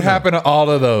aspirated look what one, happened to all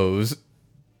of those.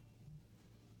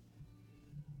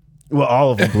 Well,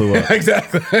 all of them blew up.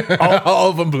 Exactly. All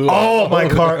of them blew up. All my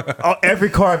car, every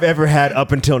car I've ever had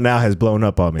up until now has blown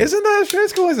up on me. Isn't that a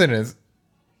strange coincidence?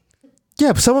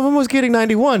 Yeah, but some of them was getting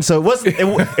 91, so it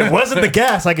wasn't the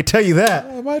gas. I could tell you that.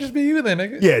 It might just be you then,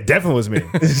 nigga. Yeah, it definitely was me.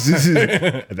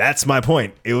 That's my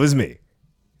point. It was me.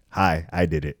 Hi, I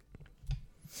did it.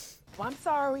 I'm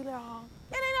sorry, y'all.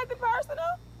 It ain't nothing personal.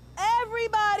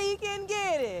 Everybody can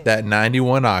get it. That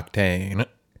 91 octane.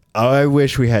 I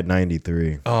wish we had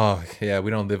 93. Oh, yeah,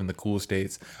 we don't live in the cool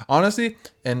states. Honestly,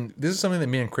 and this is something that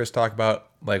me and Chris talk about,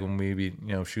 like when we be,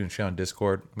 shooting shit on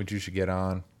Discord, which you should get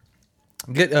on.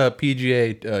 Get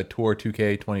PGA Tour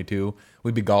 2K22.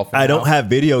 We'd be golfing. I don't have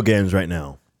video games right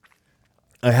now.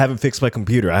 I haven't fixed my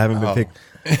computer. I haven't been fixed.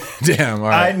 Damn, all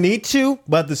right. I need to,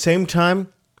 but at the same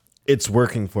time, it's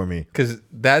working for me. Because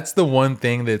that's the one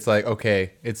thing that's like,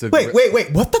 okay, it's a... Wait.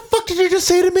 What the fuck did you just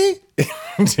say to me?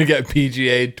 to get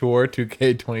PGA Tour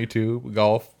 2K22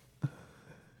 golf.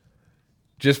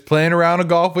 Just playing around a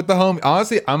golf with the home.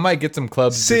 Honestly, I might get some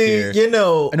clubs this year.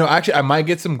 No, actually, I might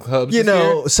get some clubs this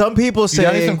year. Some people say...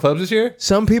 You got some clubs this year?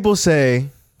 Some people say...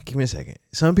 Give me a second.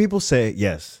 Some people say,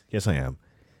 yes. Yes, I am.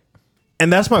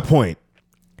 And that's my point.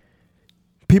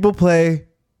 People play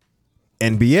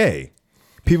NBA.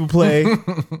 People play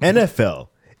NFL,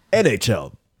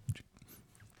 NHL.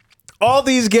 All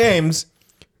these games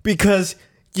because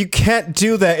you can't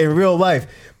do that in real life.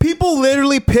 People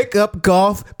literally pick up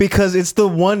golf because it's the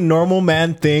one normal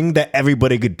man thing that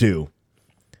everybody could do.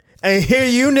 And here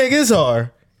you niggas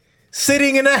are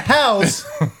sitting in a house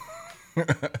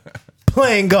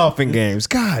playing golfing games.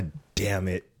 God damn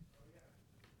it.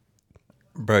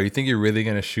 Bro, you think you're really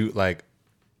going to shoot like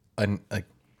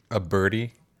a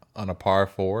birdie on a par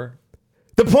 4?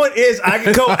 The point is I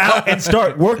can go out and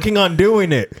start working on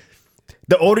doing it.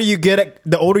 The older you get,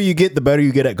 the better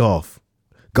you get at golf.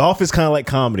 Golf is kind of like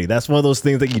comedy. That's one of those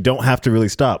things that you don't have to really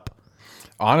stop.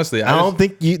 Honestly, I don't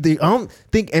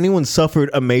think anyone suffered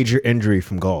a major injury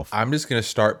from golf. I'm just gonna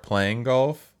start playing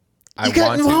golf. Why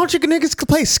don't you niggas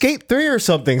play Skate 3 or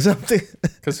something?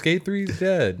 Because Skate 3 is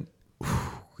dead.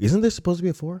 Isn't there supposed to be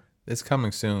a 4? It's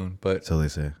coming soon, but so they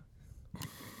say.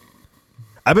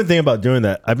 I've been thinking about doing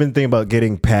that. I've been thinking about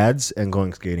getting pads and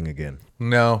going skating again.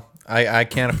 No, I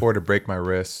can't afford to break my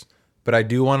wrists. But I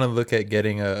do want to look at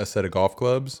getting a set of golf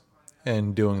clubs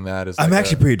and doing that as I'm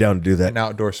actually pretty down to do that. An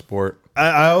outdoor sport.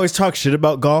 I always talk shit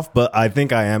about golf, but I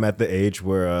think I am at the age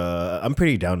where I'm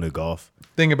pretty down to golf.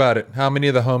 Think about it. How many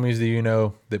of the homies do you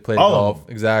know that play golf?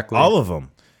 Exactly. All of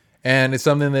them. And it's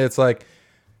something that's like,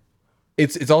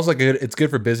 it's also good. It's good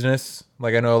for business.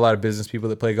 Like I know a lot of business people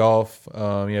that play golf.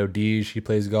 Deej, he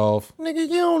plays golf. Nigga,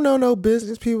 you don't know no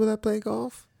business people that play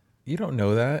golf. You don't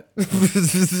know that.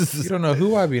 You don't know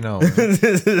who I be knowing.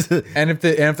 And if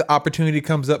the opportunity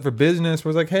comes up for business, where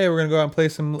it's like, hey, we're gonna go out and play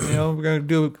some, we're gonna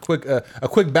do a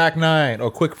quick back 9 or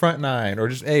quick front 9, or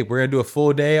just hey, we're gonna do a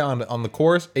full day on the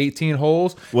course, 18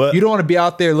 holes. What? You don't want to be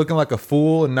out there looking like a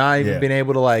fool and not even being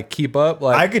able to like keep up.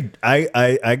 Like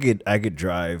I could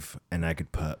drive and I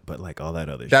could putt, but like all that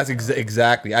other shit. That's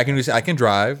exactly. I can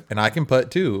drive and I can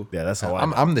putt too. Yeah, that's how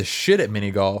I'm the shit at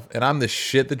mini golf and I'm the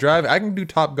shit that drive. I can do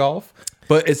top golf.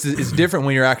 But it's different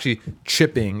when you're actually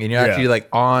chipping and you're actually like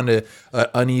on an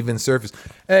uneven surface.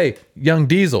 Hey, young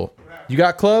Diesel, you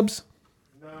got clubs?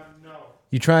 No.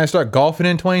 You trying to start golfing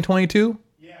in 2022?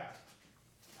 Yeah,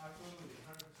 absolutely.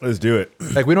 100%. Let's do it.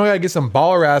 Like we don't gotta get some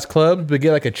baller ass clubs, but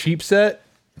get like a cheap set.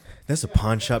 There's a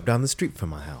pawn shop down the street from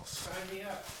my house.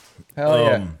 Hell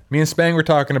yeah. Me and Spang were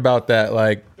talking about that.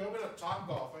 Like,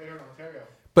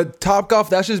 but Topgolf,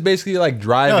 that's just basically like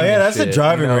driving. No, yeah, that's shit, a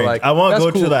driving range. Like, I want to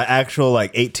go to the actual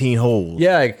like 18 holes.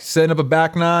 Yeah, like setting up a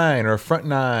back 9 or a front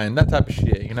 9, that type of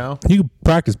shit, You can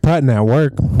practice putting at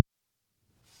work.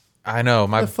 I know.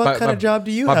 What the fuck kind of job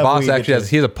do you have? My boss actually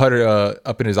he has a putter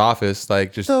up in his office.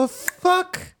 Like just the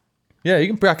fuck? Yeah, you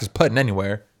can practice putting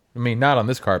anywhere. I mean, not on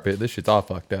this carpet. This shit's all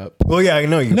fucked up. Well, yeah, I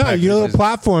know. You get a little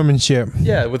platform and shit.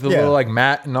 Yeah, with a little like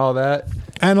mat and all that.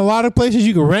 And a lot of places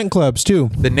you can rent clubs too.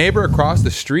 The neighbor across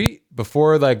the street,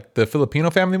 before like the Filipino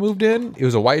family moved in, it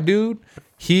was a white dude.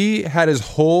 He had his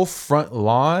whole front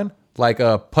lawn like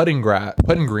a putting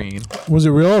green. Was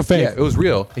it real or fake? Yeah, it was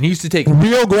real. And he used to take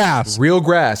real grass.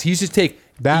 He used to take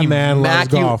that man loves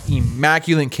golf.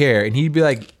 Immaculate care. And he'd be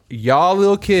like, y'all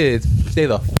little kids, stay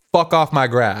the fuck off my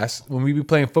grass when we be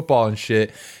playing football and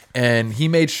shit. And he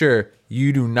made sure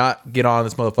you do not get on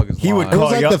this motherfucker's He would lawn. It was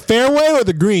call like you the up. fairway or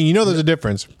the green. You know, there's a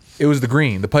difference. It was the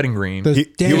green, the putting green.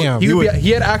 Damn. He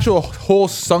had actual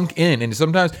holes sunk in, and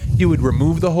sometimes he would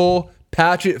remove the hole,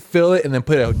 patch it, fill it, and then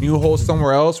put a new hole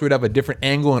somewhere else. We'd have a different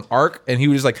angle and arc, and he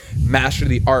would just like master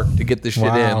the arc to get this shit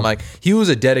Wow. in. Like he was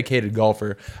a dedicated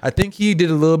golfer. I think he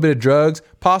did a little bit of drugs,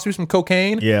 possibly some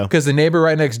cocaine. Yeah. because the neighbor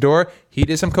right next door, he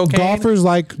did some cocaine. Golfers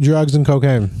like drugs and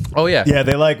cocaine. Oh yeah, Yeah,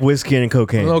 they like whiskey and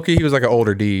cocaine. Low-key, he was like an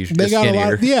older D. They just got a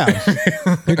skinnier. lot.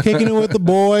 Yeah, they're kicking it with the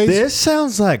boys. This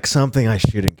sounds like something I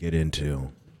shouldn't get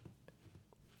into.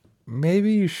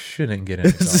 Maybe you shouldn't get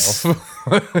into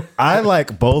golf. I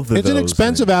like both of It's those an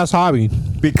expensive ass hobby.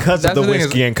 because of That's the the thing is-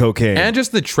 whiskey and cocaine. And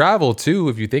just the travel too,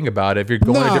 if you think about it. If you're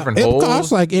going to Nah, different it holes,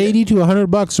 costs like $80 to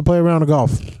 $100 to play a round of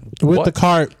golf with What? the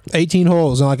cart. 18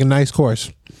 holes and like a nice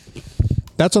course.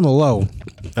 That's on the low.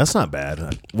 That's not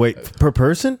bad. Wait, per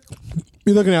person?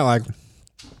 You're looking at like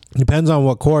depends on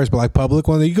what course, but like public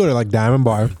one, you go to like Diamond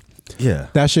Bar. Yeah.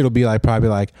 That shit will be like probably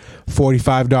like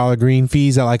 $45 green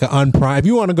fees at like an unprime. If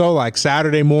you want to go like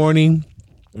Saturday morning,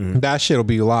 that shit will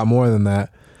be a lot more than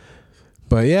that.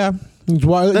 But yeah,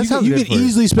 That sounds you good could for you.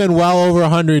 easily spend well over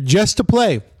 $100 just to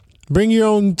play. Bring your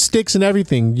own sticks and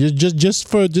everything, just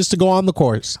to go on the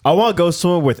course. I want to go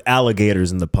somewhere with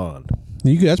alligators in the pond.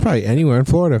 That's probably anywhere in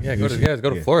Florida. yeah, go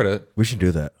to Florida We should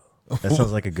do that. That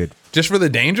sounds like a good. just for the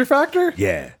danger factor.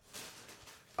 Yeah.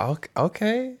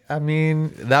 Okay, I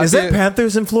mean, that Is there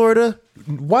Panthers in Florida?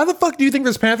 why the fuck do you think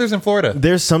there's Panthers in Florida?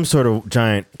 There's some sort of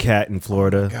giant cat in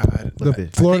Florida. God, The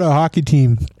Florida hockey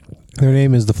team, their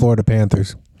name is the Florida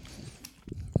Panthers.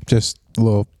 Just a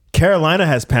little. Carolina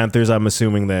has Panthers, I'm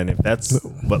assuming then, if that's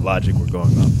what logic we're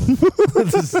going off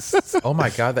of. oh my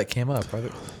god, that came up,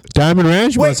 brother. Diamond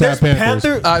Ranch Wait, must have there's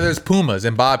Panthers. Panther? There's Pumas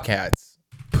and Bobcats.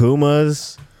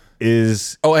 Pumas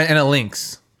is Oh, and a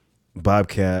Lynx.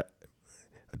 Bobcat.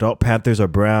 Adult Panthers are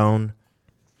brown.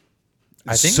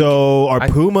 I think. So are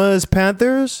Pumas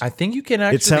Panthers? I think you can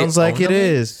actually. It sounds like own it the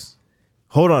Lynx. is.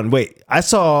 Hold on, wait. I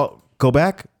saw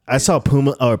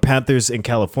Puma or Panthers in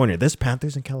California. There's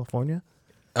Panthers in California?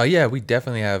 Oh yeah, we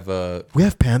definitely have. We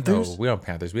have Panthers? No, we don't have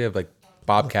Panthers. We have like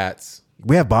Bobcats.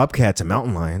 We have Bobcats and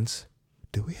mountain lions.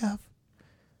 Do we have?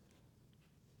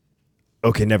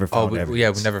 Okay, never found evidence.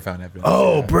 yeah, we never found evidence.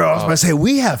 Oh, Yeah. bro, I was about to say,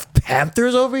 we have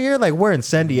Panthers over here? Like, we're in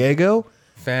San Diego?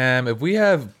 Fam, if we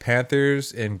have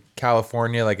Panthers in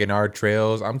California, like in our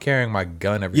trails, I'm carrying my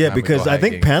gun every Yeah, time we because go I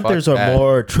think hiking. Panthers Fuck are that.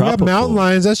 more You have tropical. mountain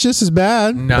lions. That's just as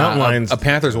bad. Nah, mountain lions. A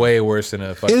panther's way worse than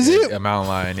a fucking Is it? a mountain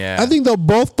lion. Yeah, I think they'll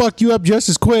both fuck you up just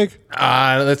as quick.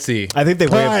 Let's see. I think they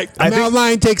All weigh. right, a I mountain think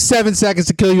lion takes 7 seconds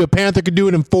to kill you. A panther could do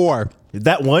it in 4.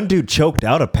 that one dude choked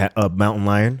out a mountain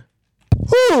lion.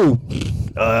 Who?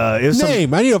 It was some,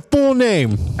 Name. I need a full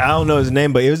name. I don't know his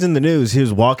name, but it was in the news. He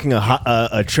was walking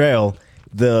a trail.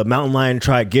 The mountain lion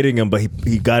tried getting him, but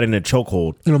he got in a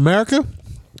chokehold In America?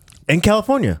 in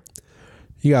California.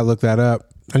 You gotta look that up.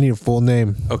 I need a full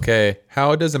name. Okay,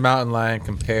 how does a mountain lion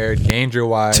compare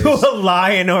danger-wise To a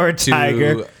lion or a to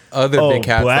tiger. other big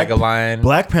cats like a lion?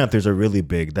 Black Panthers are really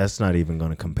big. That's not even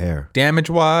going to compare.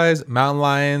 Damage-wise, mountain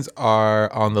lions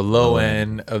are on the low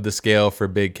end of the scale for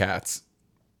big cats.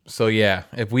 So yeah,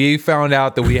 if we found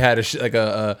out that we had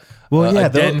a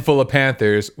den full of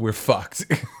panthers, we're fucked.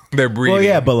 They're breeding. Well,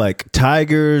 yeah, but like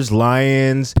tigers,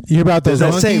 lions. You hear about those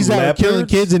Does that say monkeys that are killing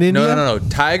leopards? kids in India? No.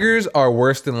 Tigers are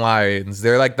worse than lions.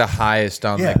 They're like the highest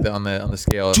on Yeah. like on the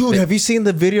scale. Dude, They- have you seen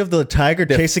the video of the tiger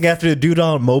chasing after the dude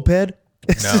on a moped?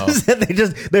 No.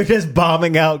 They're just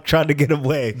bombing out trying to get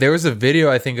away. There was a video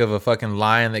I think of a fucking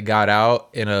lion that got out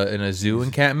in a zoo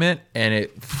encampment and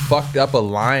it fucked up a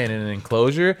lion in an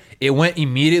enclosure. It went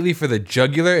immediately for the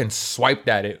jugular and swiped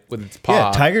at it with its paw.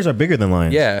 Yeah, tigers are bigger than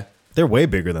lions. Yeah. They're way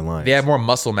bigger than lions. They have more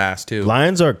muscle mass too.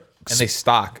 Lions are and they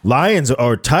stalk. lions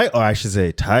or I should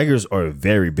say tigers are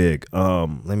very big. Let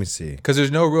me see. Because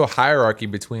there's no real hierarchy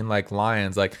between like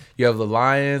lions. Like you have the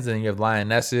lions and you have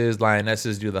lionesses.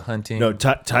 Lionesses do the hunting. No,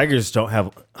 tigers don't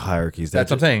have hierarchies.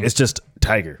 That's what I'm saying. It's just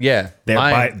tiger. Yeah,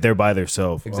 they're by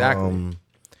themselves. Exactly.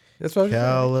 That's what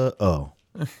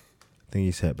I think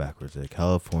you said it backwards. There.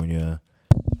 California.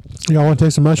 Y'all want to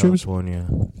take some mushrooms? California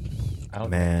I don't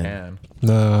Man. think I can.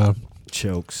 Nah.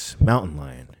 chokes mountain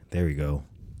lion. There we go.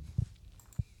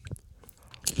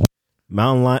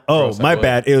 Mountain lion. Oh, Gross, my I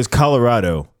bad. It was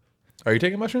Colorado. Are you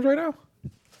taking mushrooms right now?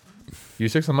 You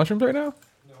took some mushrooms right now?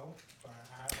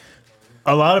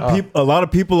 A lot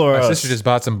of people are. My sister just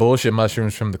bought some bullshit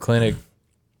mushrooms from the clinic.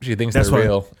 She thinks That's they're why-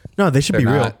 real. No, they should They're be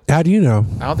real. not. How do you know?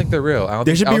 I don't think they're real. I don't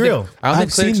They think, should I don't be think- real. I don't think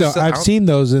I've seen clinics those. just- I I've don't- seen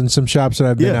those in some shops that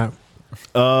I've been Yeah. at.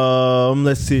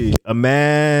 Let's see. A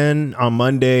man on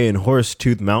Monday in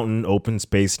Horsetooth Mountain, open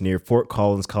space near Fort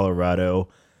Collins, Colorado,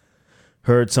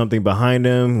 heard something behind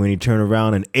him. When he turned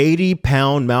around, an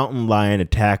 80-pound mountain lion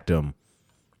attacked him.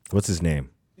 What's his name?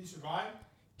 He survived?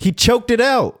 He choked it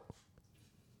out.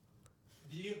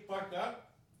 Did he get fucked up?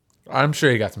 I'm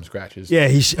sure he got some scratches. Yeah,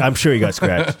 I'm sure he got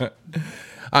scratched.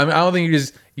 I don't think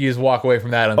you just walk away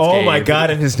from that unscathed. Oh my God!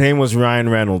 And his name was Ryan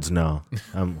Reynolds. No,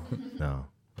 no,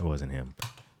 it wasn't him.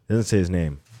 It doesn't say his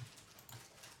name.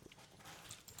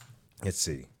 Let's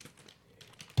see.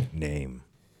 Name.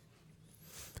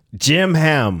 Jim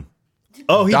Ham.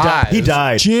 Oh, he died. He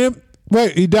died. Jim.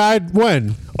 Wait, he died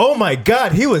when? Oh my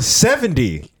God! He was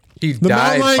 70, He The died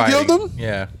mountain lion fighting. killed him?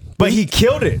 Yeah. but he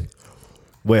killed it.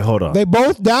 Wait, hold on. They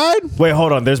both died? Wait,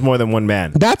 hold on. There's more than one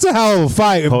man. That's a hell of a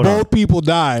fight if Hold on. both people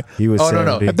die. He was Oh, no,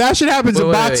 70. no. If that shit happens Wait, in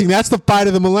wait, boxing, wait. that's the fight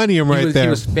of the millennium right He there.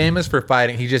 was famous for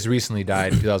fighting. He just recently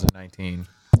died in 2019.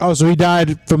 Oh, so he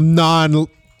died from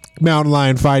non-mountain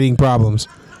lion fighting problems.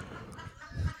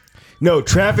 No,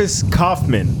 Travis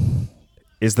Kaufman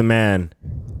is the man.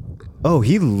 Oh,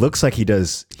 he looks like he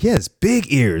does. He has big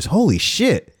ears. Holy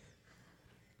shit.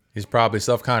 He's probably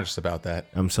self-conscious about that.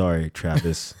 I'm sorry,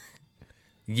 Travis.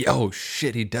 Oh,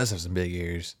 shit. He does have some big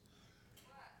ears.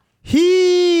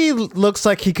 He looks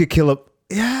like he could kill a.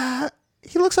 Yeah,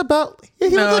 he looks about. He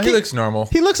looks normal.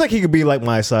 He looks like he could be like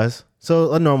my size.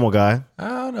 So a normal guy. I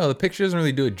don't know. The picture doesn't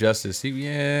really do it justice.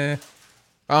 I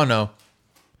don't know.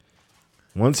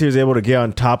 Once he was able to get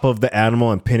on top of the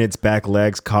animal and pin its back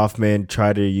legs, Kaufman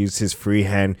tried to use his free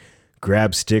hand,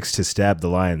 grab sticks to stab the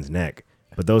lion's neck.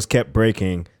 But those kept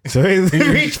breaking, so he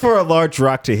reached for a large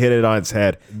rock to hit it on its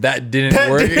head. That didn't That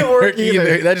work. didn't work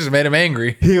either. That just made him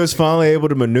angry. He was finally able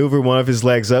to maneuver one of his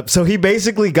legs up, so he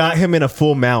basically got him in a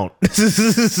full mount.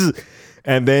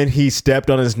 And then he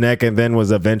stepped on his neck and then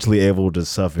was eventually able to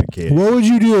suffocate. What would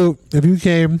you do if you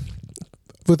came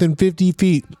within 50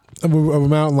 feet of a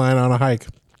mountain lion on a hike?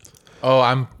 Oh,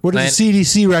 I'm What does the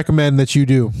CDC recommend that you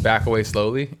do? back away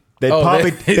slowly. They Oh, probably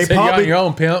they they say you're on probably your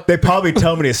own, pimp. They probably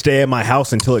tell me to stay at my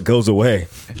house until it goes away.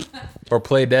 Or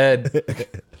play dead.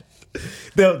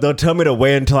 They'll tell me to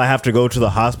wait until I have to go to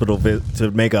the hospital to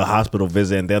make a hospital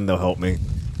visit, and then they'll help me.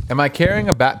 Am I carrying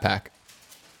a backpack?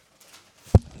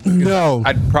 No.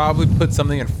 I'd probably put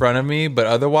something in front of me, but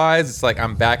otherwise, it's like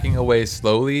I'm backing away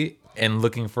slowly and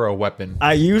looking for a weapon.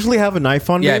 I usually have a knife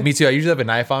on Yeah, me. me too. I usually have a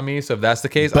knife on me, so if that's the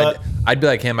case, But- I'd be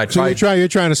like him. I'd So try. you're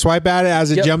trying to swipe at it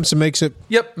as it Yep. jumps and makes it.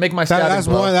 Yep, make my stabbing That's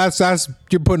blow. one. That's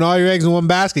you're putting all your eggs in one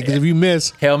basket because if you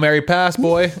miss, Hail Mary pass,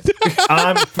 boy.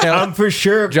 I'm for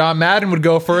sure. John Madden would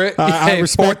go for it. I Hey,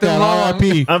 respect fourth and that. long.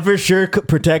 R.I.P. I'm for sure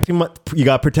protecting my. You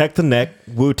got to protect the neck.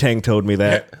 Wu-Tang told me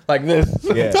that. Like this.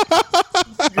 Yeah.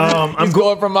 I'm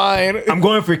going for mine. I'm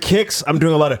going for kicks. I'm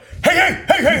doing a lot of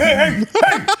hey.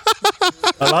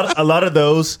 A lot of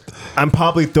those. I'm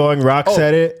probably throwing rocks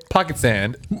at it. Pocket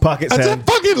sand. Pocket That's a sand.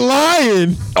 fucking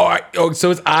lion. Oh, so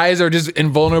his eyes are just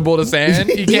invulnerable to sand?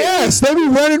 You can't, Yes, they be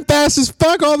running fast as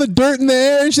fuck. All the dirt in the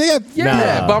air and shit. They got-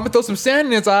 Yeah, Nah. but I'm gonna throw some sand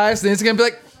in its eyes, then it's gonna be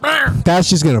like, "Argh." That's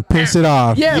just gonna piss it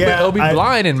off. Yeah, Yeah, but it'll be I-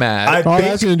 blind and mad. All think-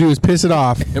 that's gonna do is piss it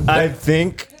off. I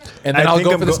think. And then I I'll think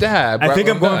go I'm for the stab I right think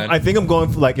when I'm I'm going. done. I think I'm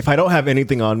going for, like, if I don't have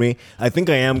anything on me, I think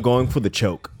I am going for the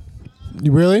choke.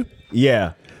 You really?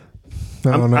 Yeah.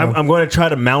 I don't know. I'm going to try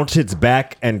to mount its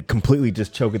back and completely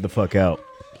just choke it the fuck out.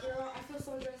 Girl, I feel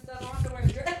so dressed up. I have to wear a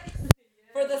dress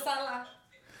for the sala.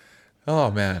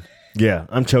 Oh man. Yeah,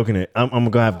 I'm choking it. I'm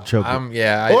going to have to choke it.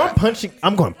 Yeah. Or I'm punching.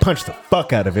 I'm going to punch the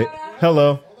fuck out of it.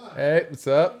 Hello. Hey, what's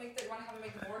up? Want to have to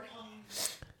make the board?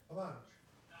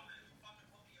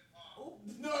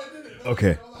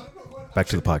 Okay. Back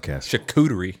to the podcast.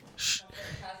 Charcuterie.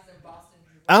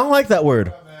 I don't like that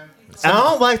word. I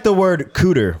don't like the word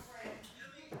cooter.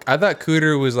 I thought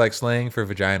cooter was like slang for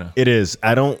vagina. It is.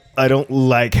 I don't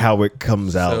like how it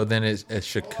comes out. So then it's a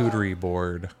charcuterie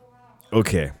board.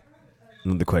 Okay.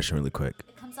 Another question really quick.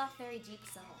 It comes off very deep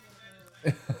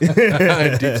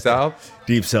self. Deep South.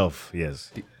 Deep self,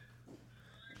 yes.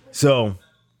 So,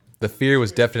 The fear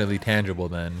was definitely tangible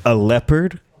then. a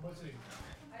leopard,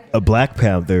 a black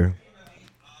panther,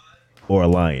 or a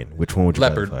lion? Which one would you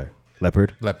Leopard. classify?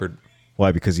 Leopard? Leopard.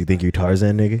 Why? Because you think you're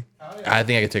Tarzan, nigga? I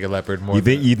think I could take a leopard more. You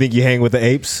think you hang with the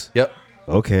apes? Yep.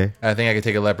 Okay. I think I could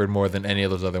take a leopard more than any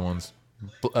of those other ones.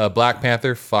 Black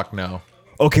Panther? Fuck no.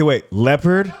 Okay, wait.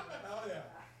 Leopard?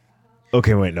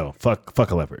 Okay, wait, no.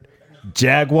 Fuck a leopard.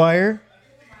 Jaguar,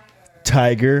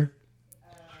 tiger,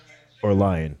 or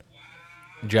lion?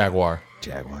 Jaguar.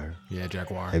 Jaguar. Yeah,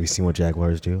 Jaguar. Have you seen what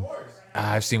jaguars do?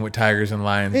 I've seen what tigers and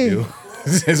lions do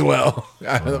as well.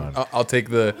 I'll take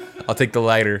the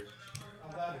lighter.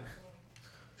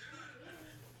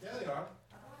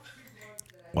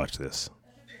 Watch this.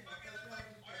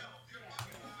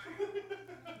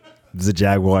 This is a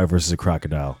jaguar versus a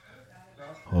crocodile.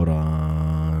 Hold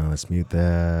on. Let's mute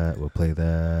that. We'll play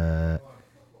that.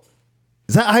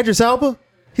 Is that Idris Elba?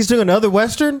 He's doing another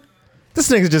Western? This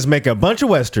nigga's just making a bunch of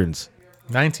Westerns.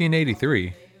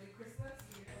 1983.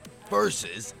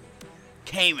 Versus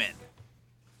Cayman.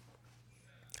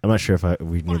 I'm not sure if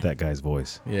we need that guy's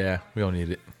voice. Yeah, we don't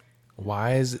need it.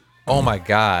 Why is it? Oh my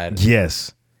God.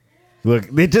 Yes. Look,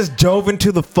 they just dove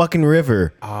into the fucking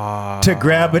river to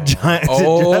grab a giant.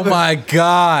 Oh my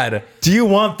God. Do you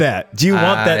want that? Do you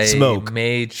want that smoke? I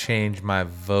may change my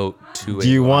vote to a lion. Do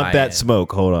you want that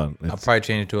smoke? Hold on. I'll probably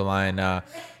change it to a lion now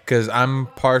because I'm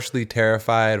partially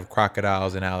terrified of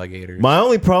crocodiles and alligators. My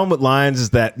only problem with lions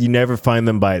is that you never find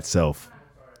them by itself.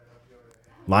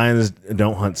 Lions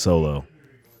don't hunt solo.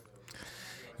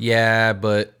 Yeah,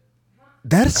 but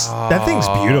that thing's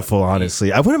beautiful,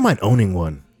 honestly. I wouldn't mind owning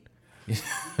one.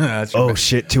 That's Oh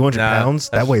shit, 200 pounds?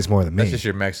 That weighs more than me. That's just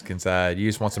your Mexican side. You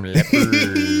just want some leopard.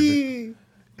 You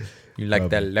like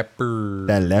that leopard.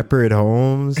 That leopard,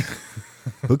 Holmes.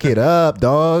 Hook it up,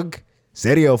 dog.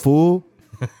 Serio, fool.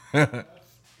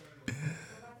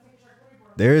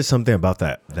 There is something about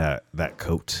that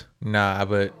coat. Nah,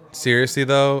 but seriously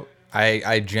though,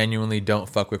 I genuinely don't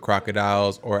fuck with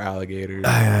crocodiles or alligators.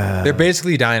 They're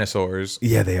basically dinosaurs.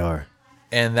 Yeah, they are.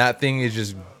 And that thing is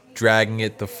just dragging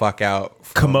it the fuck out.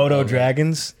 Komodo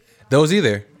dragons? Those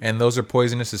either. And those are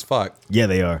poisonous as fuck. Yeah,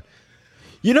 they are.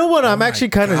 You know what? I'm actually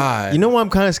kind of. You know what I'm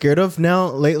kind of scared of now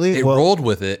lately? It rolled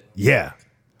with it. Yeah.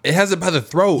 It has it by the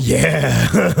throat.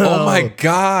 Yeah. Oh my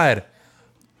God.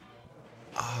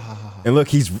 And look,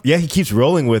 he keeps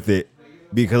rolling with it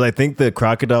because I think the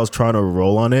crocodile's trying to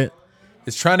roll on it.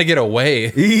 It's trying to get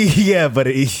away. Yeah, but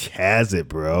he has it,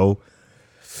 bro.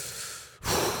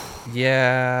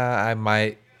 Yeah, I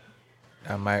might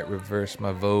reverse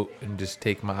my vote and just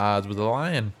take my odds with a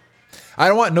lion. I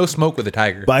don't want no smoke with a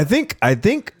tiger. But I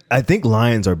think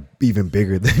lions are even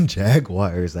bigger than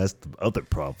jaguars. That's the other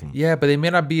problem. Yeah, but they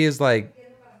may not be as like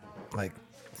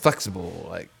flexible,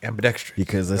 like ambidextrous.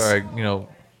 Because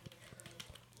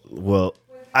well,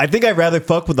 I think I'd rather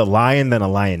fuck with a lion than a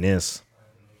lioness.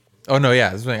 Oh no, yeah,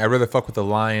 that's the thing. I'd rather fuck with a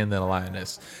lion than a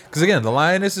lioness. Because again, the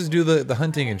lionesses do the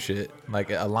hunting and shit.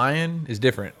 Like a lion is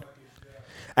different.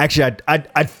 Actually,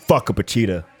 I'd fuck up a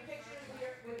cheetah.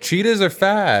 Cheetahs are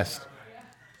fast.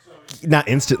 Not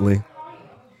instantly.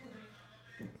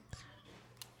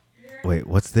 Wait,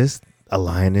 what's this? A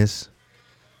lioness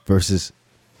versus...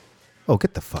 Oh,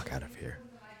 get the fuck out of here.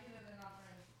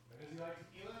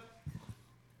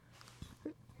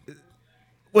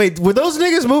 Wait, were those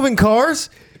niggas moving cars?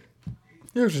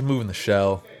 You're just moving the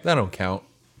shell. That don't count.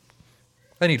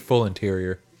 I need full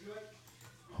interior.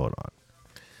 Hold on.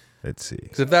 Let's see.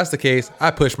 Because if that's the case,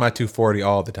 I push my 240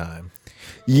 all the time.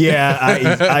 Yeah,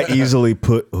 I easily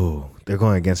put... Oh, they're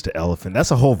going against an elephant.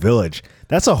 That's a whole village.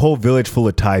 That's a whole village full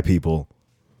of Thai people.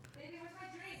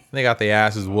 They got their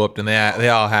asses whooped and they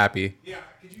all happy.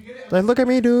 Like, look at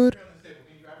me, dude.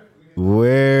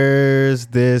 Where's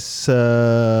this... We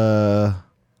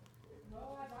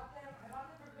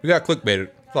got clickbaited.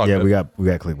 It's all Yeah, good. we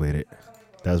got clickbaited.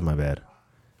 That was my bad.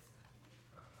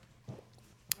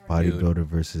 Bodybuilder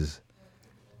versus...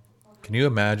 Can you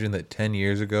imagine that 10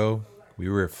 years ago, we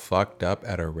were fucked up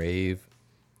at a rave?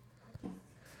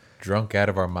 Drunk out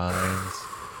of our minds?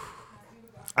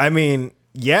 I mean,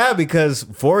 yeah, because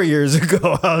 4 years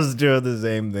ago, I was doing the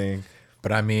same thing.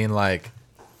 But I mean, like,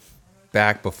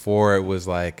 back before it was,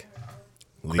 like,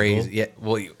 crazy. Yeah,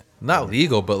 well, not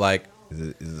legal, but, like...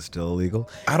 Is it still illegal?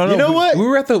 I don't know. You know what?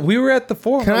 We were at the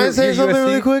forum. Can I say something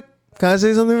really quick? Can I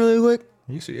say something really quick?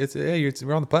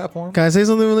 We're on the platform. Can I say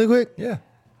something really quick? Yeah.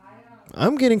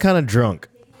 I'm getting kind of drunk.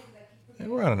 Yeah,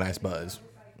 we're on a nice buzz.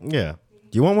 Yeah.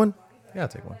 Do you want one? Yeah, I'll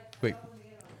take one. Wait.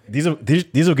 These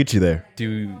will get you there.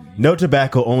 No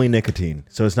tobacco, only nicotine,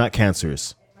 so it's not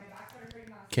cancerous.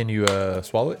 Can you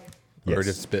swallow it? Or Yes.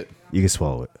 just spit? You can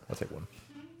swallow it. I'll take one.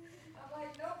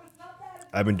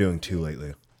 I've been doing 2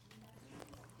 lately.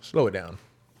 Slow it down.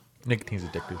 Nicotine's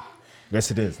addictive.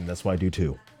 Yes, it is, and that's why I do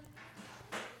 2.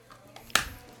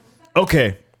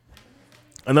 Okay.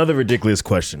 Another ridiculous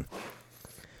question.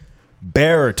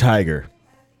 Bear or tiger?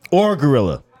 Or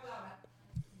gorilla?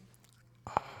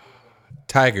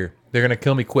 Tiger. They're gonna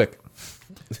kill me quick.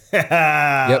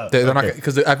 Yep. They're not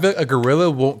because I feel like a gorilla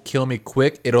won't kill me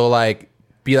quick. It'll like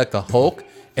be like the Hulk,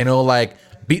 and it'll like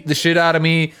beat the shit out of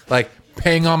me, like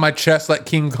bang on my chest like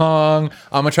King Kong.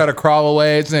 I'm gonna try to crawl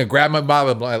away. It's gonna grab my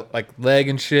like leg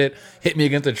and shit, hit me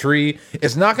against a tree.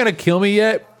 It's not gonna kill me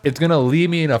yet. It's gonna leave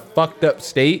me in a fucked up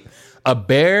state. A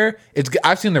bear,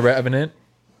 I've seen The Revenant.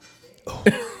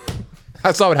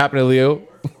 I saw what happened to Leo.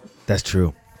 That's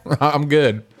true. I'm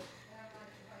good.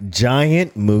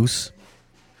 Giant moose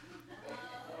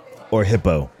or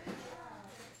hippo?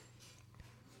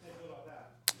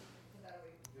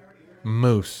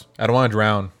 Moose. I don't want to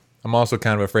drown. I'm also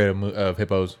kind of afraid of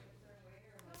hippos.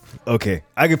 Okay,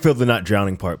 I can feel the not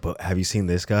drowning part, but have you seen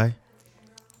this guy?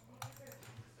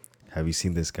 Have you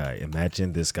seen this guy?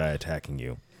 Imagine this guy attacking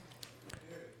you.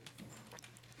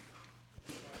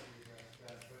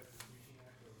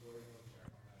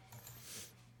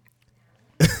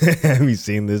 Have you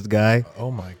seen this guy?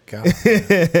 Oh my god.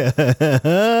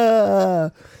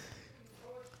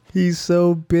 He's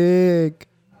so big.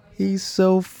 He's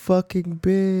so fucking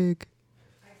big.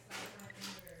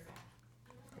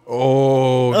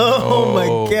 Oh, Oh no.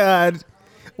 my god.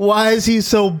 Why is he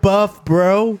so buff,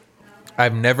 bro?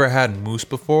 I've never had moose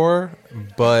before,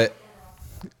 but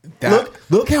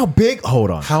Look how big.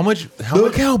 Hold on.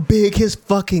 Look how big his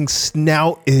fucking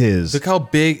snout is. Look how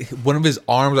big one of his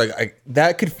arms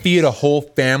that could feed a whole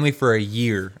family for a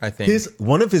year, I think.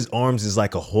 One of his arms is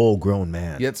like a whole grown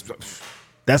man. Yeah,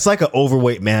 That's like an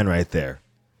overweight man right there.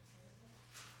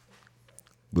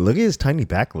 But look at his tiny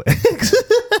back legs.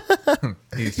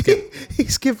 He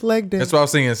skipped leg day. That's what I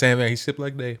was thinking. Same thing. He skipped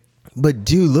leg day. But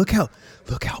dude, look how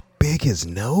big his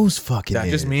nose fucking That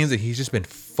is. just means that he's just been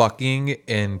fucking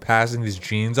and passing his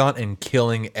genes on and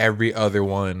killing every other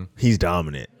one. He's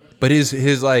dominant. But his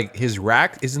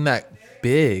rack isn't that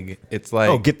big. It's like,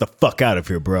 Oh, get the fuck out of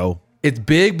here, bro. it's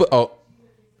big, but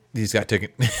he just got taken.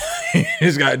 He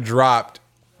just got dropped.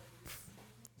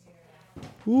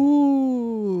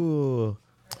 Ooh.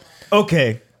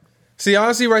 Okay. See,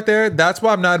 honestly, right there, that's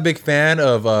why I'm not a big fan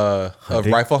of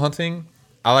Hunting? rifle hunting.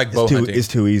 I like bow hunting. It's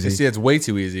too easy. See, it's way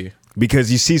too easy.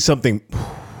 Because you see something.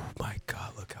 My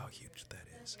God, look how huge that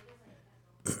is.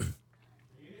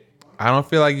 I don't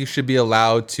feel like you should be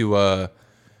allowed to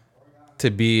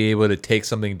be able to take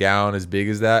something down as big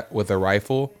as that with a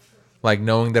rifle. Like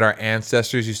knowing that our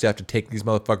ancestors used to have to take these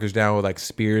motherfuckers down with like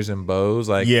spears and bows.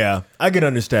 Like Yeah, I can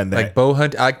understand that. like bow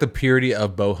hunt. I like the purity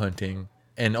of bow hunting,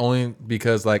 and only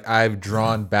because like I've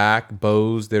drawn back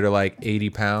bows that are like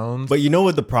 80 pounds. But you know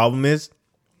what the problem is?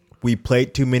 We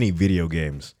played too many video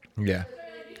games. Yeah.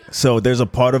 So there's a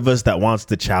part of us that wants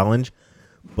the challenge,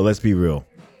 but let's be real.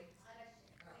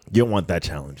 You don't want that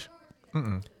challenge.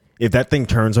 If that thing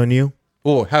turns on you,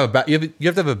 Oh, you have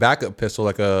to have a backup pistol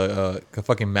like a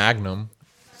fucking Magnum,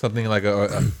 something like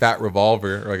a fat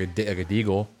revolver or like a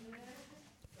Deagle.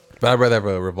 But I'd rather have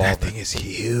a revolver. that thing is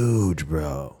huge,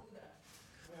 bro.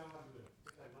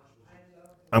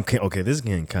 Okay, this is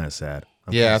getting kind of sad.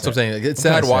 Yeah, that's what I'm saying. It's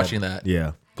sad watching that.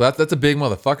 Yeah. But that's a big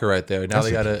motherfucker right there. Now That's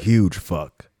they gotta. a huge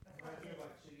fuck.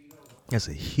 That's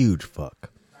a huge fuck.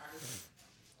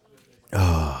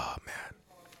 Oh, man.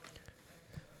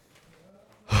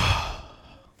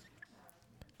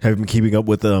 Have you been keeping up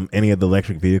with any of the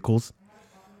electric vehicles?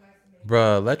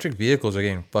 Bruh, electric vehicles are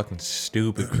getting fucking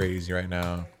stupid crazy right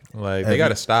now. Like they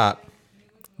gotta stop.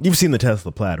 You've seen the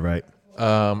Tesla Plaid, right?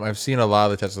 I've seen a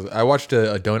lot of the Teslas. I watched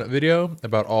a donut video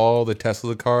about all the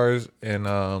Tesla cars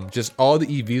and just all the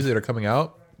EVs that are coming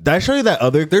out. Did I show you that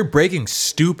other? They're breaking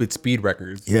stupid speed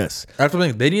records. Yes. That's what I'm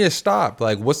saying. They need to stop.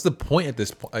 Like, what's the point at this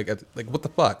point? Like, what the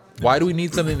fuck? Why do we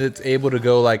need something that's able to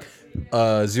go like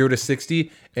 0 to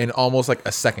 60 in almost like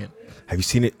a second? Have you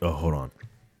seen it? Oh, hold on.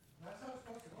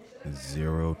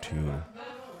 0 to.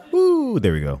 Woo!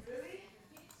 There we go.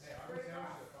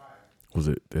 Was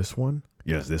it this one?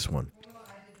 Yes, this one.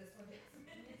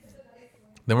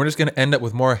 Then we're just gonna end up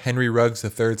with more Henry Ruggs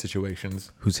III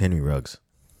situations. Who's Henry Ruggs?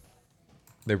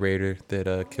 The raider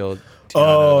that killed. Tiana.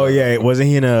 Oh yeah, wasn't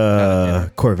he in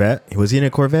a Corvette? Was he in a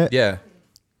Corvette? Yeah.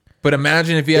 But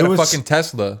imagine if you had It a was- fucking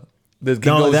Tesla that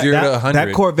can No, go 0 to 100.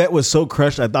 that Corvette was so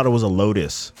crushed. I thought it was a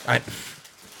Lotus.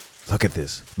 Look at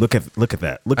this. Look at that. Look at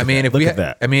that. Look at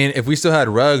that. If we still had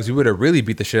Ruggs, we would have really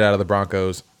beat the shit out of the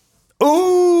Broncos.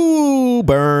 Ooh,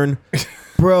 burn,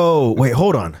 bro. Wait,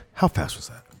 hold on. How fast was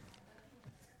that?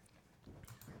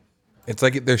 It's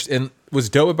like what's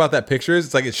dope about that picture is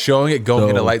it's like it's showing it going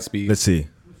into light speed. Let's see.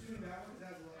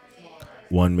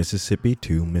 1 Mississippi,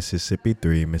 2 Mississippi,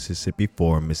 3 Mississippi,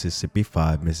 4 Mississippi,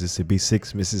 5 Mississippi,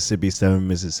 6 Mississippi, 7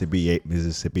 Mississippi, 8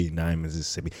 Mississippi, 9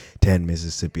 Mississippi, 10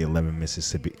 Mississippi, 11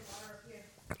 Mississippi.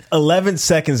 11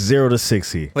 seconds, 0 to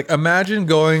 60. Like imagine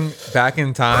going back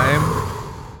in time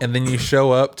and then you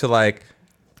show up to like,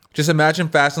 just imagine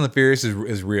Fast and the Furious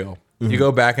is real. You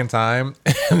go back in time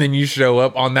and then you show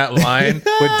up on that line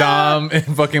with Dom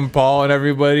and fucking Paul and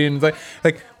everybody and it's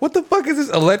like what the fuck is this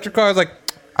electric car? It's like,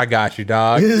 I got you,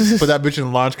 dog. Put that bitch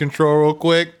in launch control real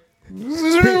quick.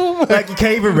 Like you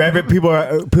can't even rev it. People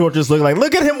are just looking like,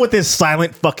 look at him with his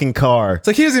silent fucking car. It's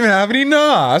like he doesn't even have any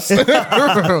NOS. It's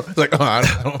like,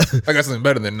 oh, I got something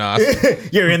better than NOS.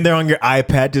 You're in there on your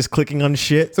iPad just clicking on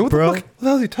shit, So what bro. the fuck? What the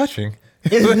hell is he touching?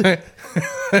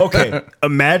 Okay,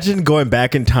 imagine going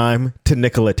back in time to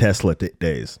Nikola Tesla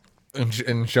days. And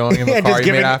showing him the And car just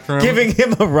you made after him. giving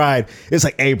him a ride. It's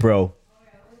like, hey, bro,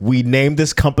 we named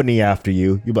this company after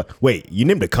you. You're like, wait, you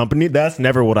named a company? That's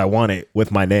never what I wanted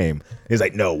with my name. He's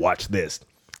like, no, watch this.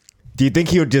 Do you think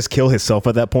he would just kill himself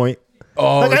at that point?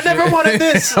 Oh, Like, I shit. never wanted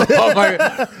this. Oh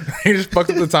my! He just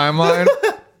fucked up the timeline.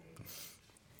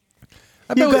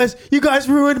 You guys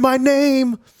ruined my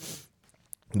name.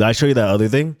 Did I show you that other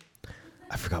thing?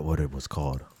 I forgot what it was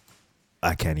called.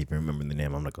 I can't even remember the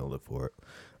name. I'm not gonna look for it.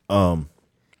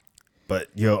 But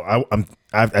yo,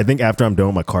 I think after I'm done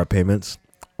with my car payments,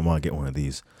 I'm gonna get one of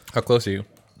these. How close are you?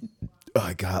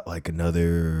 I got like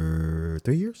another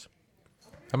 3 years.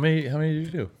 How many did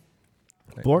you do?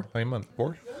 4? How many months?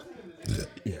 4?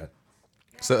 Yeah.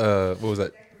 So what was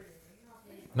that?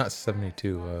 Not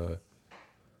 72.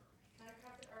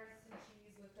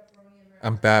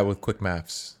 I'm bad with quick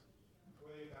maths.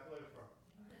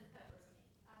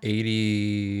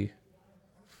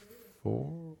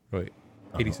 84. Wait,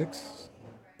 86.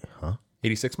 Huh?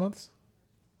 86 months.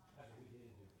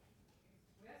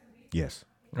 Yes.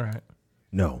 All right.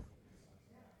 No.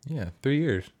 Yeah, 3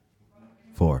 years.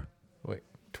 4. Wait,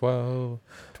 12,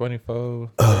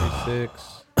 24,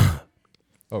 36.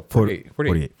 Oh, 48.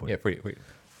 48. Yeah, 48. Wait.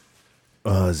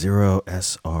 0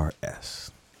 SRS.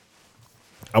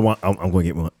 I'm gonna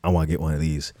get one. I want to get one of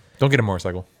these. Don't get a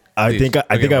motorcycle. I Please, think don't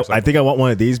get a motorcycle. I want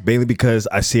one of these mainly because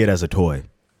I see it as a toy.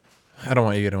 I don't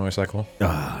want you to get a motorcycle.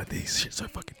 These shits are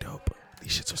fucking dope.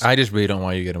 These shits are. So I just really don't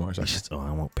want you to get a motorcycle.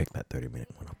 I won't pick that 30-minute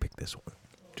one. I'll pick this one.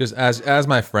 Just as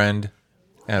my friend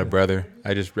and a brother,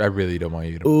 I really don't want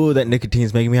you to. Ooh, that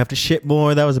nicotine's making me have to shit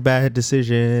more. That was a bad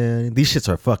decision. These shits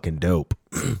are fucking dope.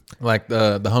 Like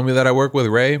the homie that I work with,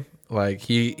 Ray. Like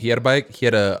he had a bike. He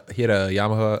had a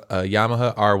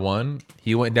Yamaha R1.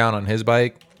 He went down on his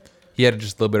bike. He had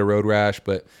just a little bit of road rash,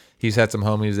 but he's had some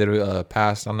homies that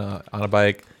passed on a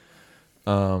bike.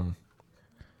 And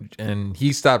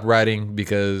he stopped riding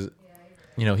because,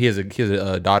 he has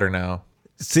a daughter now.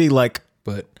 See, like,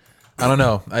 But I don't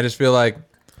know. I just feel like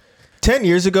 10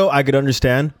 years ago I could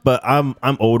understand, but I'm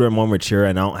older and more mature,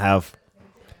 and I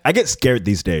get scared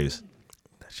these days.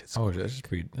 that's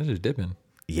just dipping.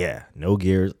 Yeah, no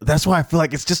gears. That's why I feel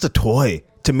like it's just a toy.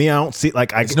 To me, I don't see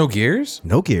like It's no gears.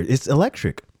 no gears. It's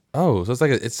electric. Oh, so it's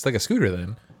like a scooter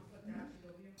then.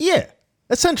 Yeah,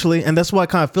 essentially, and that's why I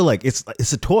kind of feel like it's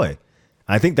a toy.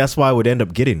 I think that's why I would end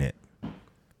up getting it.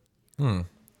 I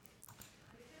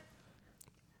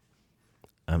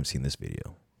haven't seen this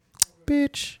video,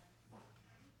 bitch. I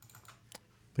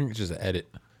think it's just an edit.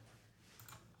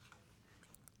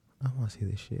 I want to see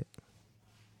this shit.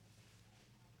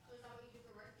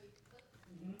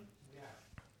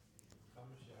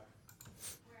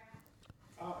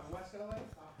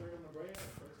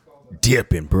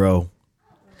 Dipping, bro.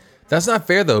 That's not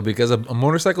fair though, because a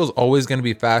motorcycle is always going to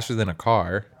be faster than a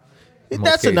car. in most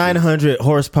That's a cases. 900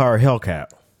 horsepower Hellcat.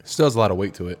 Still has a lot of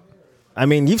weight to it. I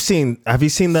mean, have you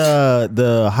seen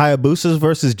the Hayabusas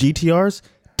versus GTRs?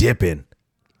 Dipping,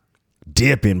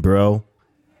 bro.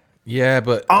 Yeah,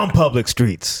 but On public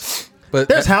streets.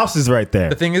 There's houses right there.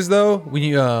 the thing is though, when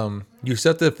you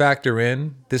still have to factor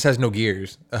in this has no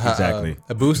gears. Exactly.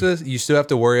 A Busa, you still have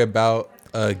to worry about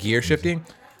gear shifting.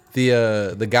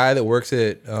 The guy that works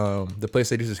at the place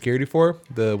they do security for,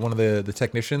 one of the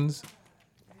technicians,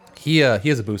 he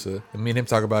has a Busa. And me and him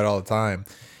talk about it all the time.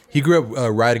 He grew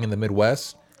up riding in the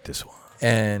Midwest. This one.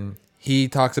 And he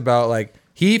talks about like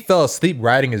he fell asleep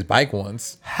riding his bike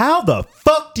once. How the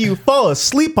fuck do you fall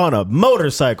asleep on a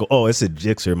motorcycle? Oh, it's a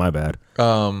Gixxer. My bad.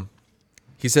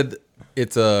 He said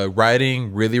it's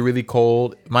riding really, really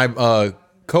cold. My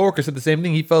coworker said the same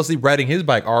thing. He fell asleep riding his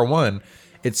bike R1.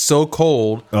 It's so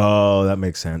cold. Oh, that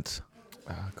makes sense.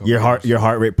 Your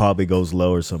heart rate probably goes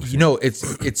low or something.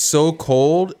 It's so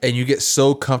cold, and you get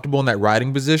so comfortable in that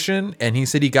riding position. And he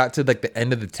said he got to like the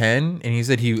end of the 10, and he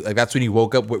said that's when he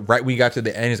woke up right when he got to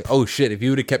the end. He's like, oh shit! If he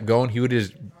would have kept going, he would have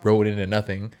just rode into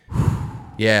nothing.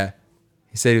 Yeah,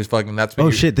 he said he was fucking. That's what.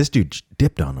 Oh shit! This dude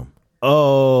dipped on him.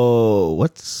 Oh,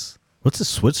 what's a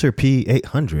Switzer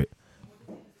P800?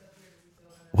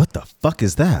 What the fuck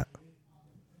is that?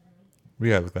 We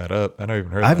gotta look that up. I never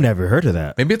even heard. I've never heard of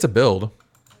that. Maybe it's a build.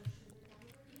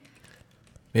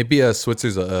 Maybe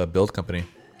Switzer's a build company.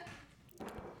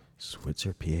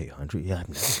 Switzer P800? Yeah,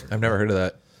 I've never heard of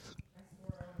that.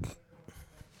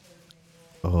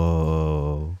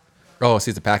 Oh, Oh,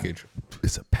 see, it's a package.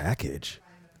 is a package.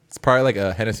 It's probably like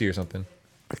a Hennessy or something.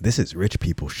 This is rich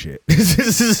people shit.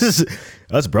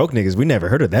 Us broke niggas, we never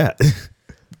heard of that.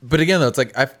 But again, though, it's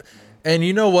like and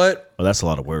you know what? Oh, that's a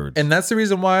lot of words. And that's the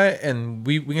reason why. And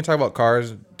we can talk about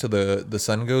cars till the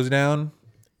sun goes down.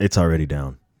 It's already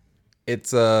down.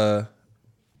 It's the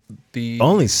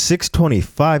only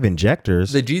 625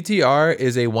 injectors. The GTR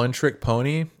is a one-trick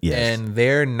pony, yes. And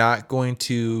they're not going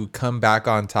to come back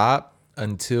on top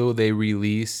until they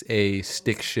release a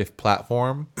stick shift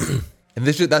platform. And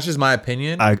that's just my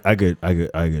opinion. I could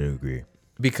agree,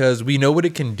 because we know what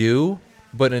it can do,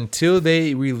 but until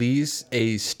they release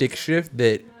a stick shift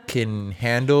that can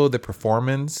handle the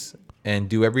performance and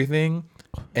do everything,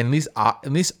 and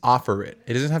at least offer it.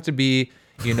 It doesn't have to be,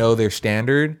 their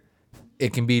standard.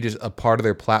 It can be just a part of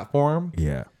their platform.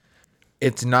 Yeah.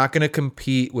 It's not going to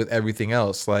compete with everything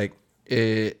else. Like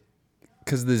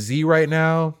because the Z right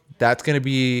now, that's going to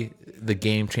be the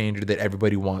game changer that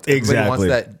everybody wants.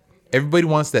 Exactly. Everybody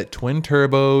wants that twin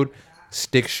turboed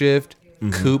stick shift,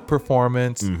 coupe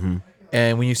performance. Mm-hmm.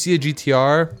 And when you see a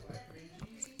GTR,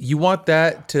 you want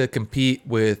that to compete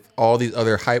with all these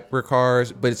other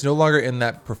hypercars, but it's no longer in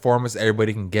that performance that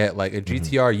everybody can get. Like a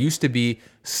GTR used to be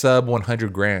sub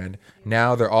 100 grand.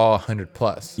 Now they're all 100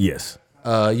 plus. Yes.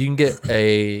 You can get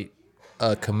a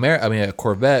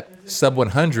Corvette sub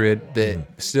 100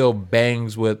 that still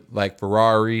bangs with like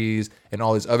Ferraris and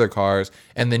all these other cars,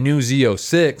 and the new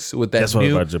Z06 with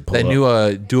that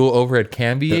new dual overhead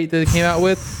cam V8 that it came out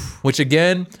with, which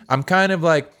again, I'm kind of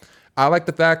like, I like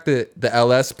the fact that the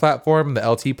LS platform, the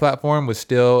LT platform, was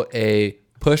still a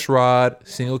push rod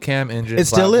single cam engine. It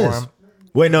still is.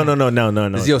 Wait, no. The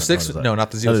Z06, no,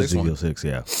 not the Z06 one. The Z06,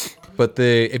 yeah. But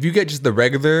if you get just the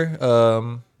regular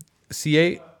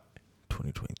C8.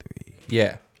 2023.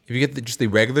 Yeah. If you get just the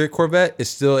regular Corvette, it's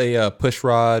still a push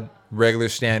rod, regular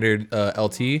standard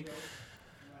LT.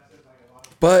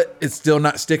 But it's still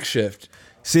not stick shift.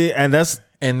 See, and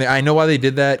I know why they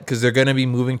did that, because they're going to be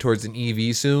moving towards an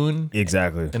EV soon.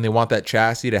 Exactly. And they want that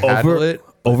chassis to handle it.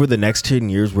 Over the next 10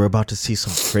 years, we're about to see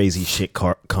some crazy shit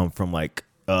come from like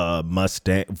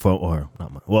Mustangs,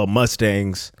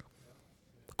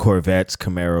 Corvettes,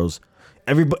 Camaros.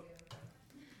 Everybody,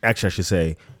 actually, I should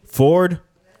say Ford,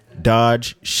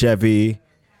 Dodge, Chevy,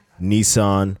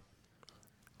 Nissan,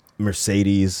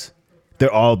 Mercedes.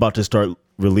 They're all about to start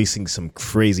releasing some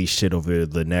crazy shit over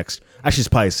the next, I should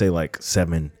probably say like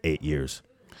 7-8 years.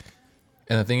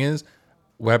 And the thing is,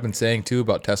 what I've been saying too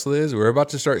about Tesla is we're about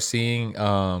to start seeing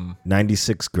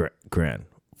 96 grand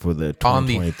for the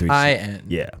 2023 on the high end.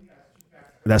 Yeah,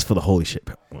 that's for the holy shit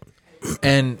one.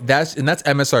 And that's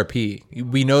MSRP.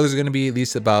 We know there's going to be at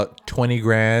least about 20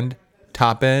 grand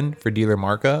top end for dealer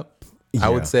markup. Yeah. I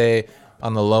would say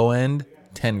on the low end,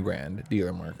 10 grand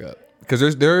dealer markup.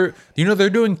 Because they're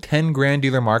doing 10 grand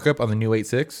dealer markup on the new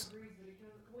 86.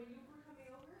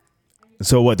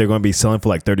 So what, they're going to be selling for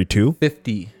like 32?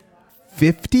 50.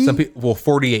 50? Some people,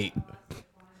 48.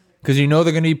 Because they're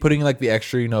going to be putting like the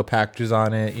extra, packages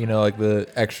on it. Like the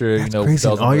extra, That's crazy.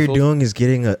 All you're doing is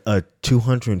getting a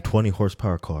 220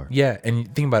 horsepower car. Yeah, and you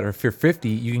think about it. For 50,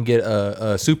 you can get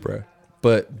a Supra.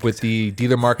 But with the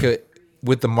dealer market,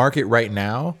 with the market right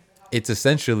now, it's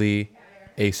essentially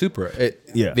a Supra that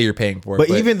you're paying for. But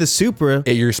even the Supra,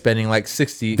 you're spending like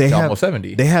 60 to almost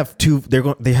 70. They have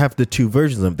they have the two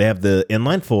versions of them. They have the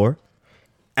inline 4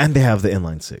 and they have the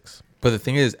inline 6. But the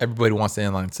thing is, everybody wants the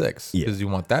inline 6 because you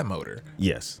want that motor.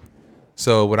 Yes.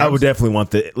 So I would definitely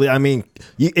want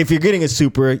if you're getting a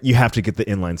Supra, you have to get the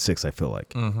inline 6, I feel like.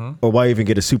 Mm-hmm. Or why even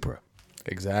get a Supra?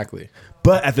 Exactly.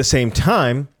 But at the same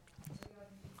time,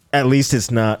 at least it's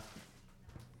not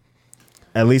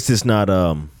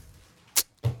a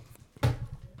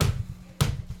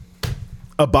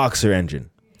boxer engine.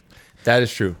 That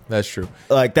is true. That's true.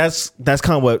 Like that's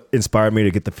kind of what inspired me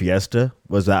to get the Fiesta,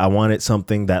 was that I wanted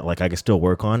something that like I could still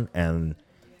work on. And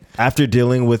after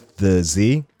dealing with the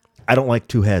Z, I don't like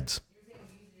two heads.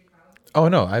 Oh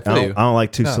no, I don't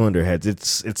like two-cylinder heads.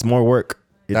 It's more work.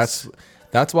 That's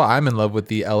why I'm in love with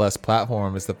the LS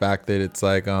platform, is the fact that it's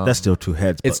like that's still two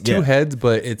heads. It's two heads,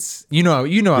 but it's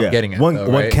I'm getting at one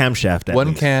right? camshaft.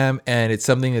 One cam, and it's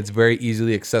something that's very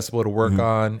easily accessible to work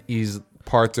on.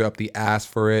 Parts are up the ass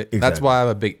for it. Exactly. That's why I'm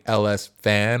a big LS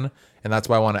fan, and that's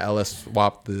why I want to LS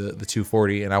swap the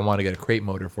 240, and I want to get a crate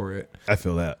motor for it. I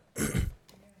feel that.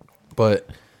 But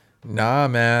nah,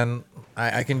 man,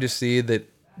 I can just see that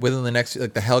within the next,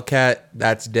 like the Hellcat,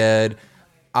 that's dead.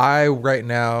 Right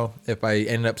now, if I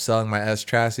ended up selling my S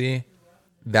chassis,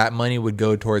 that money would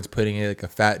go towards putting like a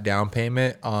fat down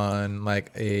payment on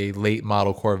like a late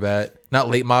model Corvette. Not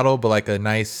late model, but like a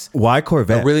nice. Why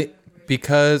Corvette?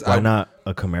 Because Why not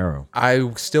a Camaro?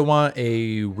 I still want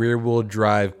a rear wheel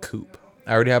drive coupe.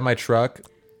 I already have my truck.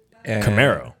 And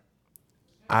Camaro.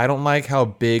 I don't like how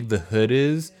big the hood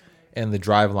is and the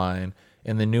drive line.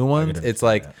 And the new ones, it's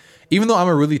like, even though I'm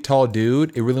a really tall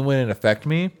dude, it really wouldn't affect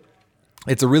me.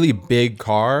 It's a really big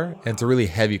car and it's a really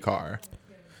heavy car.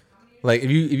 Like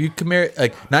if you compare,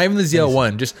 like not even the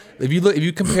ZL1, just if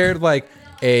you compared like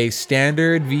a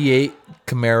standard V8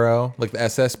 Camaro, like the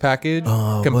SS package,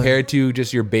 compared to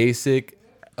just your basic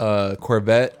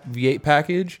Corvette V8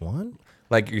 package. One?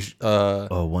 Like your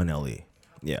 1 LE.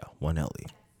 Yeah, 1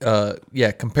 LE.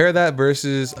 yeah, compare that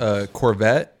versus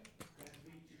Corvette.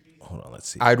 Hold on, let's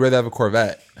see. I'd rather have a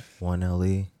Corvette. 1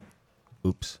 LE.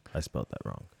 Oops, I spelled that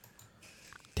wrong.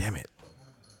 Damn it.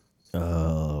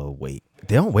 Wait.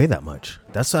 They don't weigh that much.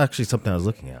 That's actually something I was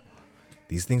looking at.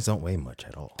 These things don't weigh much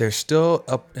at all. They're still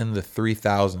up in the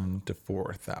 3,000 to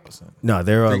 4,000. No,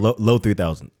 they're low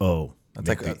 3,000. Oh, That's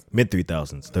like mid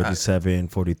 3,000s. 37,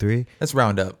 43. Let's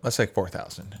round up. Let's like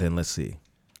 4,000. Then let's see.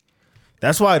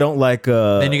 That's why I don't like.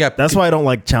 Then you got. That's why I don't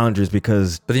like Challengers,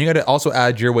 because But then you got to also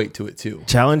add your weight to it too.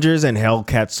 Challengers and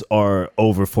Hellcats are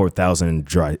over 4,000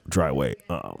 dry weight.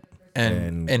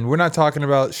 And we're not talking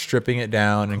about stripping it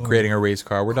down and creating a race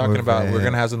car. We're talking about we're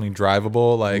gonna have something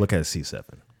drivable. Like look at a C7.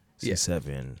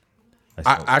 C7.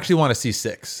 I actually want a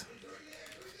C6.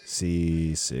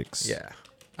 C6. Yeah,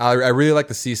 I really like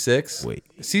the C6. Wait.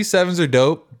 C7s are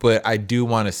dope, but I do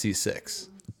want a C6.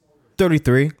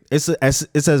 33. It's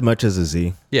as much as a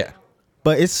Z, Yeah,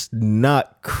 but it's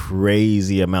not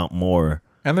crazy amount more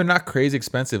and they're not crazy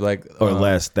expensive. Like or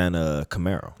less than a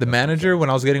Camaro. the manager, when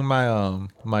I was getting my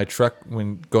my truck,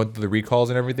 when going through the recalls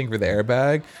and everything for the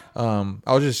airbag,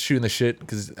 I was just shooting the shit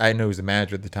because I know he was the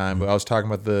manager at the time. But I was talking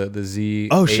about the Z.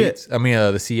 Oh, shit. I mean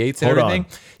the C8s and Hold everything.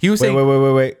 on. He was saying,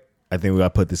 Wait. I think we gotta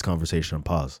put this conversation on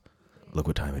pause. Look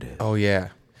what time it is. "Oh yeah,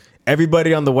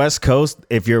 Everybody on the West Coast,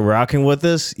 if you're rocking with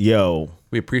us, yo,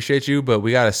 we appreciate you, but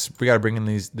we gotta bring in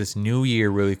this new year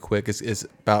really quick. It's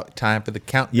about time for the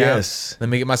countdown. Yes. Let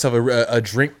me get myself a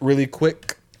drink really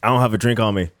quick. I don't have a drink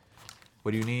on me.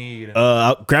 What do you need?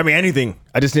 Grab me anything.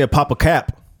 I just need to pop a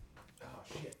cap.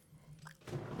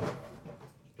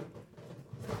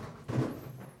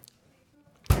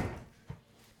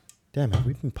 Damn, have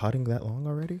we been potting that long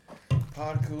already?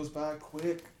 Pod goes by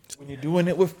quick when you're doing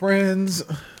it with friends.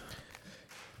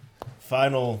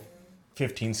 Final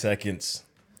 15 seconds.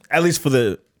 At least for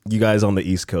you guys on the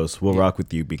East Coast, we'll rock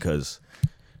with you because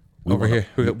Over here,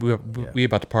 we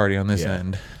about to party on this Yeah.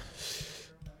 end.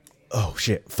 Oh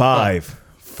shit. 5,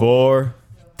 4,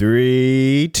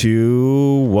 3,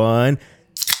 2, 1.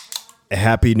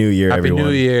 Happy New Year, Happy everyone.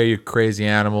 New Year, you crazy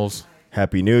animals.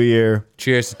 Happy New Year.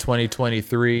 Cheers to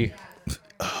 2023.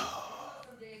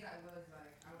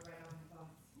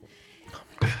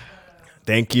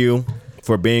 Thank you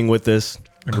for being with us.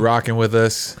 And rocking with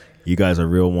us. You guys are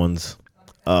real ones.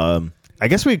 I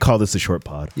guess we could call this a short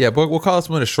pod. Yeah, but we'll call this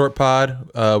one a short pod.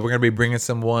 We're going to be bringing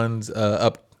some ones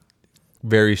up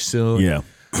very soon. Yeah.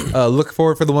 Look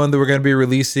forward for the one that we're going to be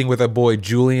releasing with our boy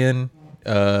Julian.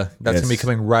 That's going to be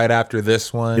coming right after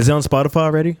this one. Is it on Spotify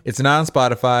already? It's not on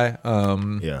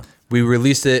Spotify. Yeah. We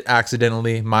released it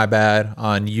accidentally, my bad,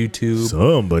 on YouTube.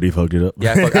 Somebody fucked it up.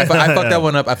 Yeah, I fucked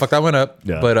that one up.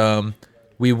 Yeah. But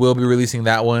we will be releasing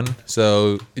that one.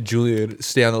 So Julian,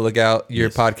 stay on the lookout.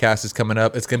 Your podcast is coming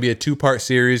up. It's gonna be a 2-part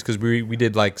series because we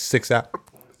did like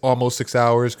almost 6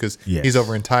 hours because he's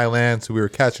over in Thailand, so we were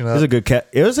catching up.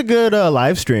 It was a good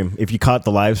live stream. If you caught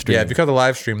the live stream, Yeah, if you caught the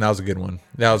live stream, that was a good one.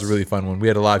 That was a really fun one. We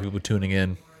had a lot of people tuning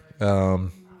in.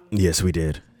 Yes, we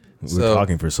did. We were So-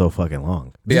 talking for so fucking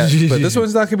long. Yeah, but this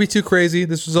one's not gonna be too crazy.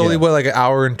 This was only like an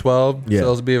hour and 12. Yeah.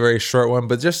 So it'll be a very short one.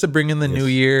 But just to bring in the new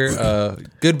year,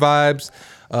 good vibes.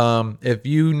 If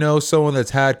you know someone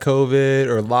that's had COVID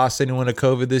or lost anyone to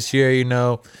COVID this year,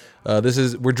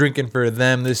 we're drinking for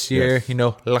them this year.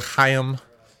 Yes. L'chaim.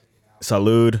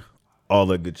 Salud, all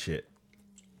the good shit.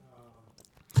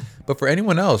 But for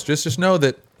anyone else, just know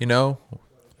that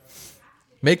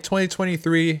make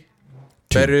 2023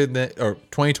 better than, or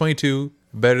 2022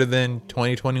 better than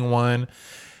 2021,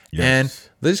 and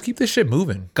let's keep this shit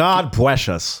moving. God bless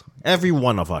us, every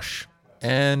one of us.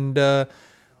 And good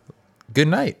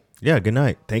night. Yeah, good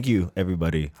night. Thank you,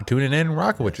 everybody. For tuning in and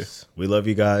rocking with you. We love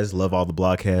you guys. Love all the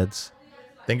blockheads.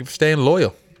 Thank you for staying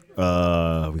loyal.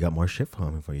 We got more shit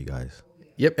coming for you guys.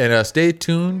 Yep, and stay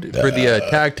tuned for the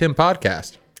Tag Tim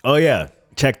podcast. Oh yeah,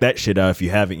 check that shit out if you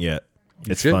haven't yet.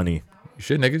 It's should. funny. You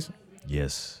should, niggas.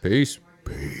 Yes. Peace.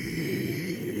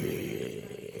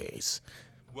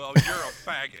 Well, you're a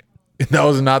faggot. That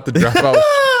was not the drop.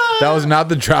 That was not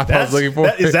the drop I was looking for.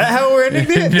 Is that how we're ending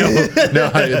it?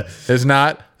 No, it's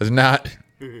not. It's not.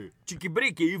 Cheeky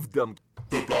breaky, you've done.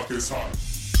 The block is hot.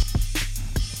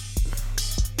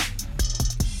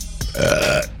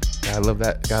 Gotta love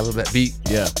that beat.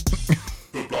 Yeah.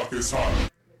 The block is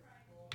hot.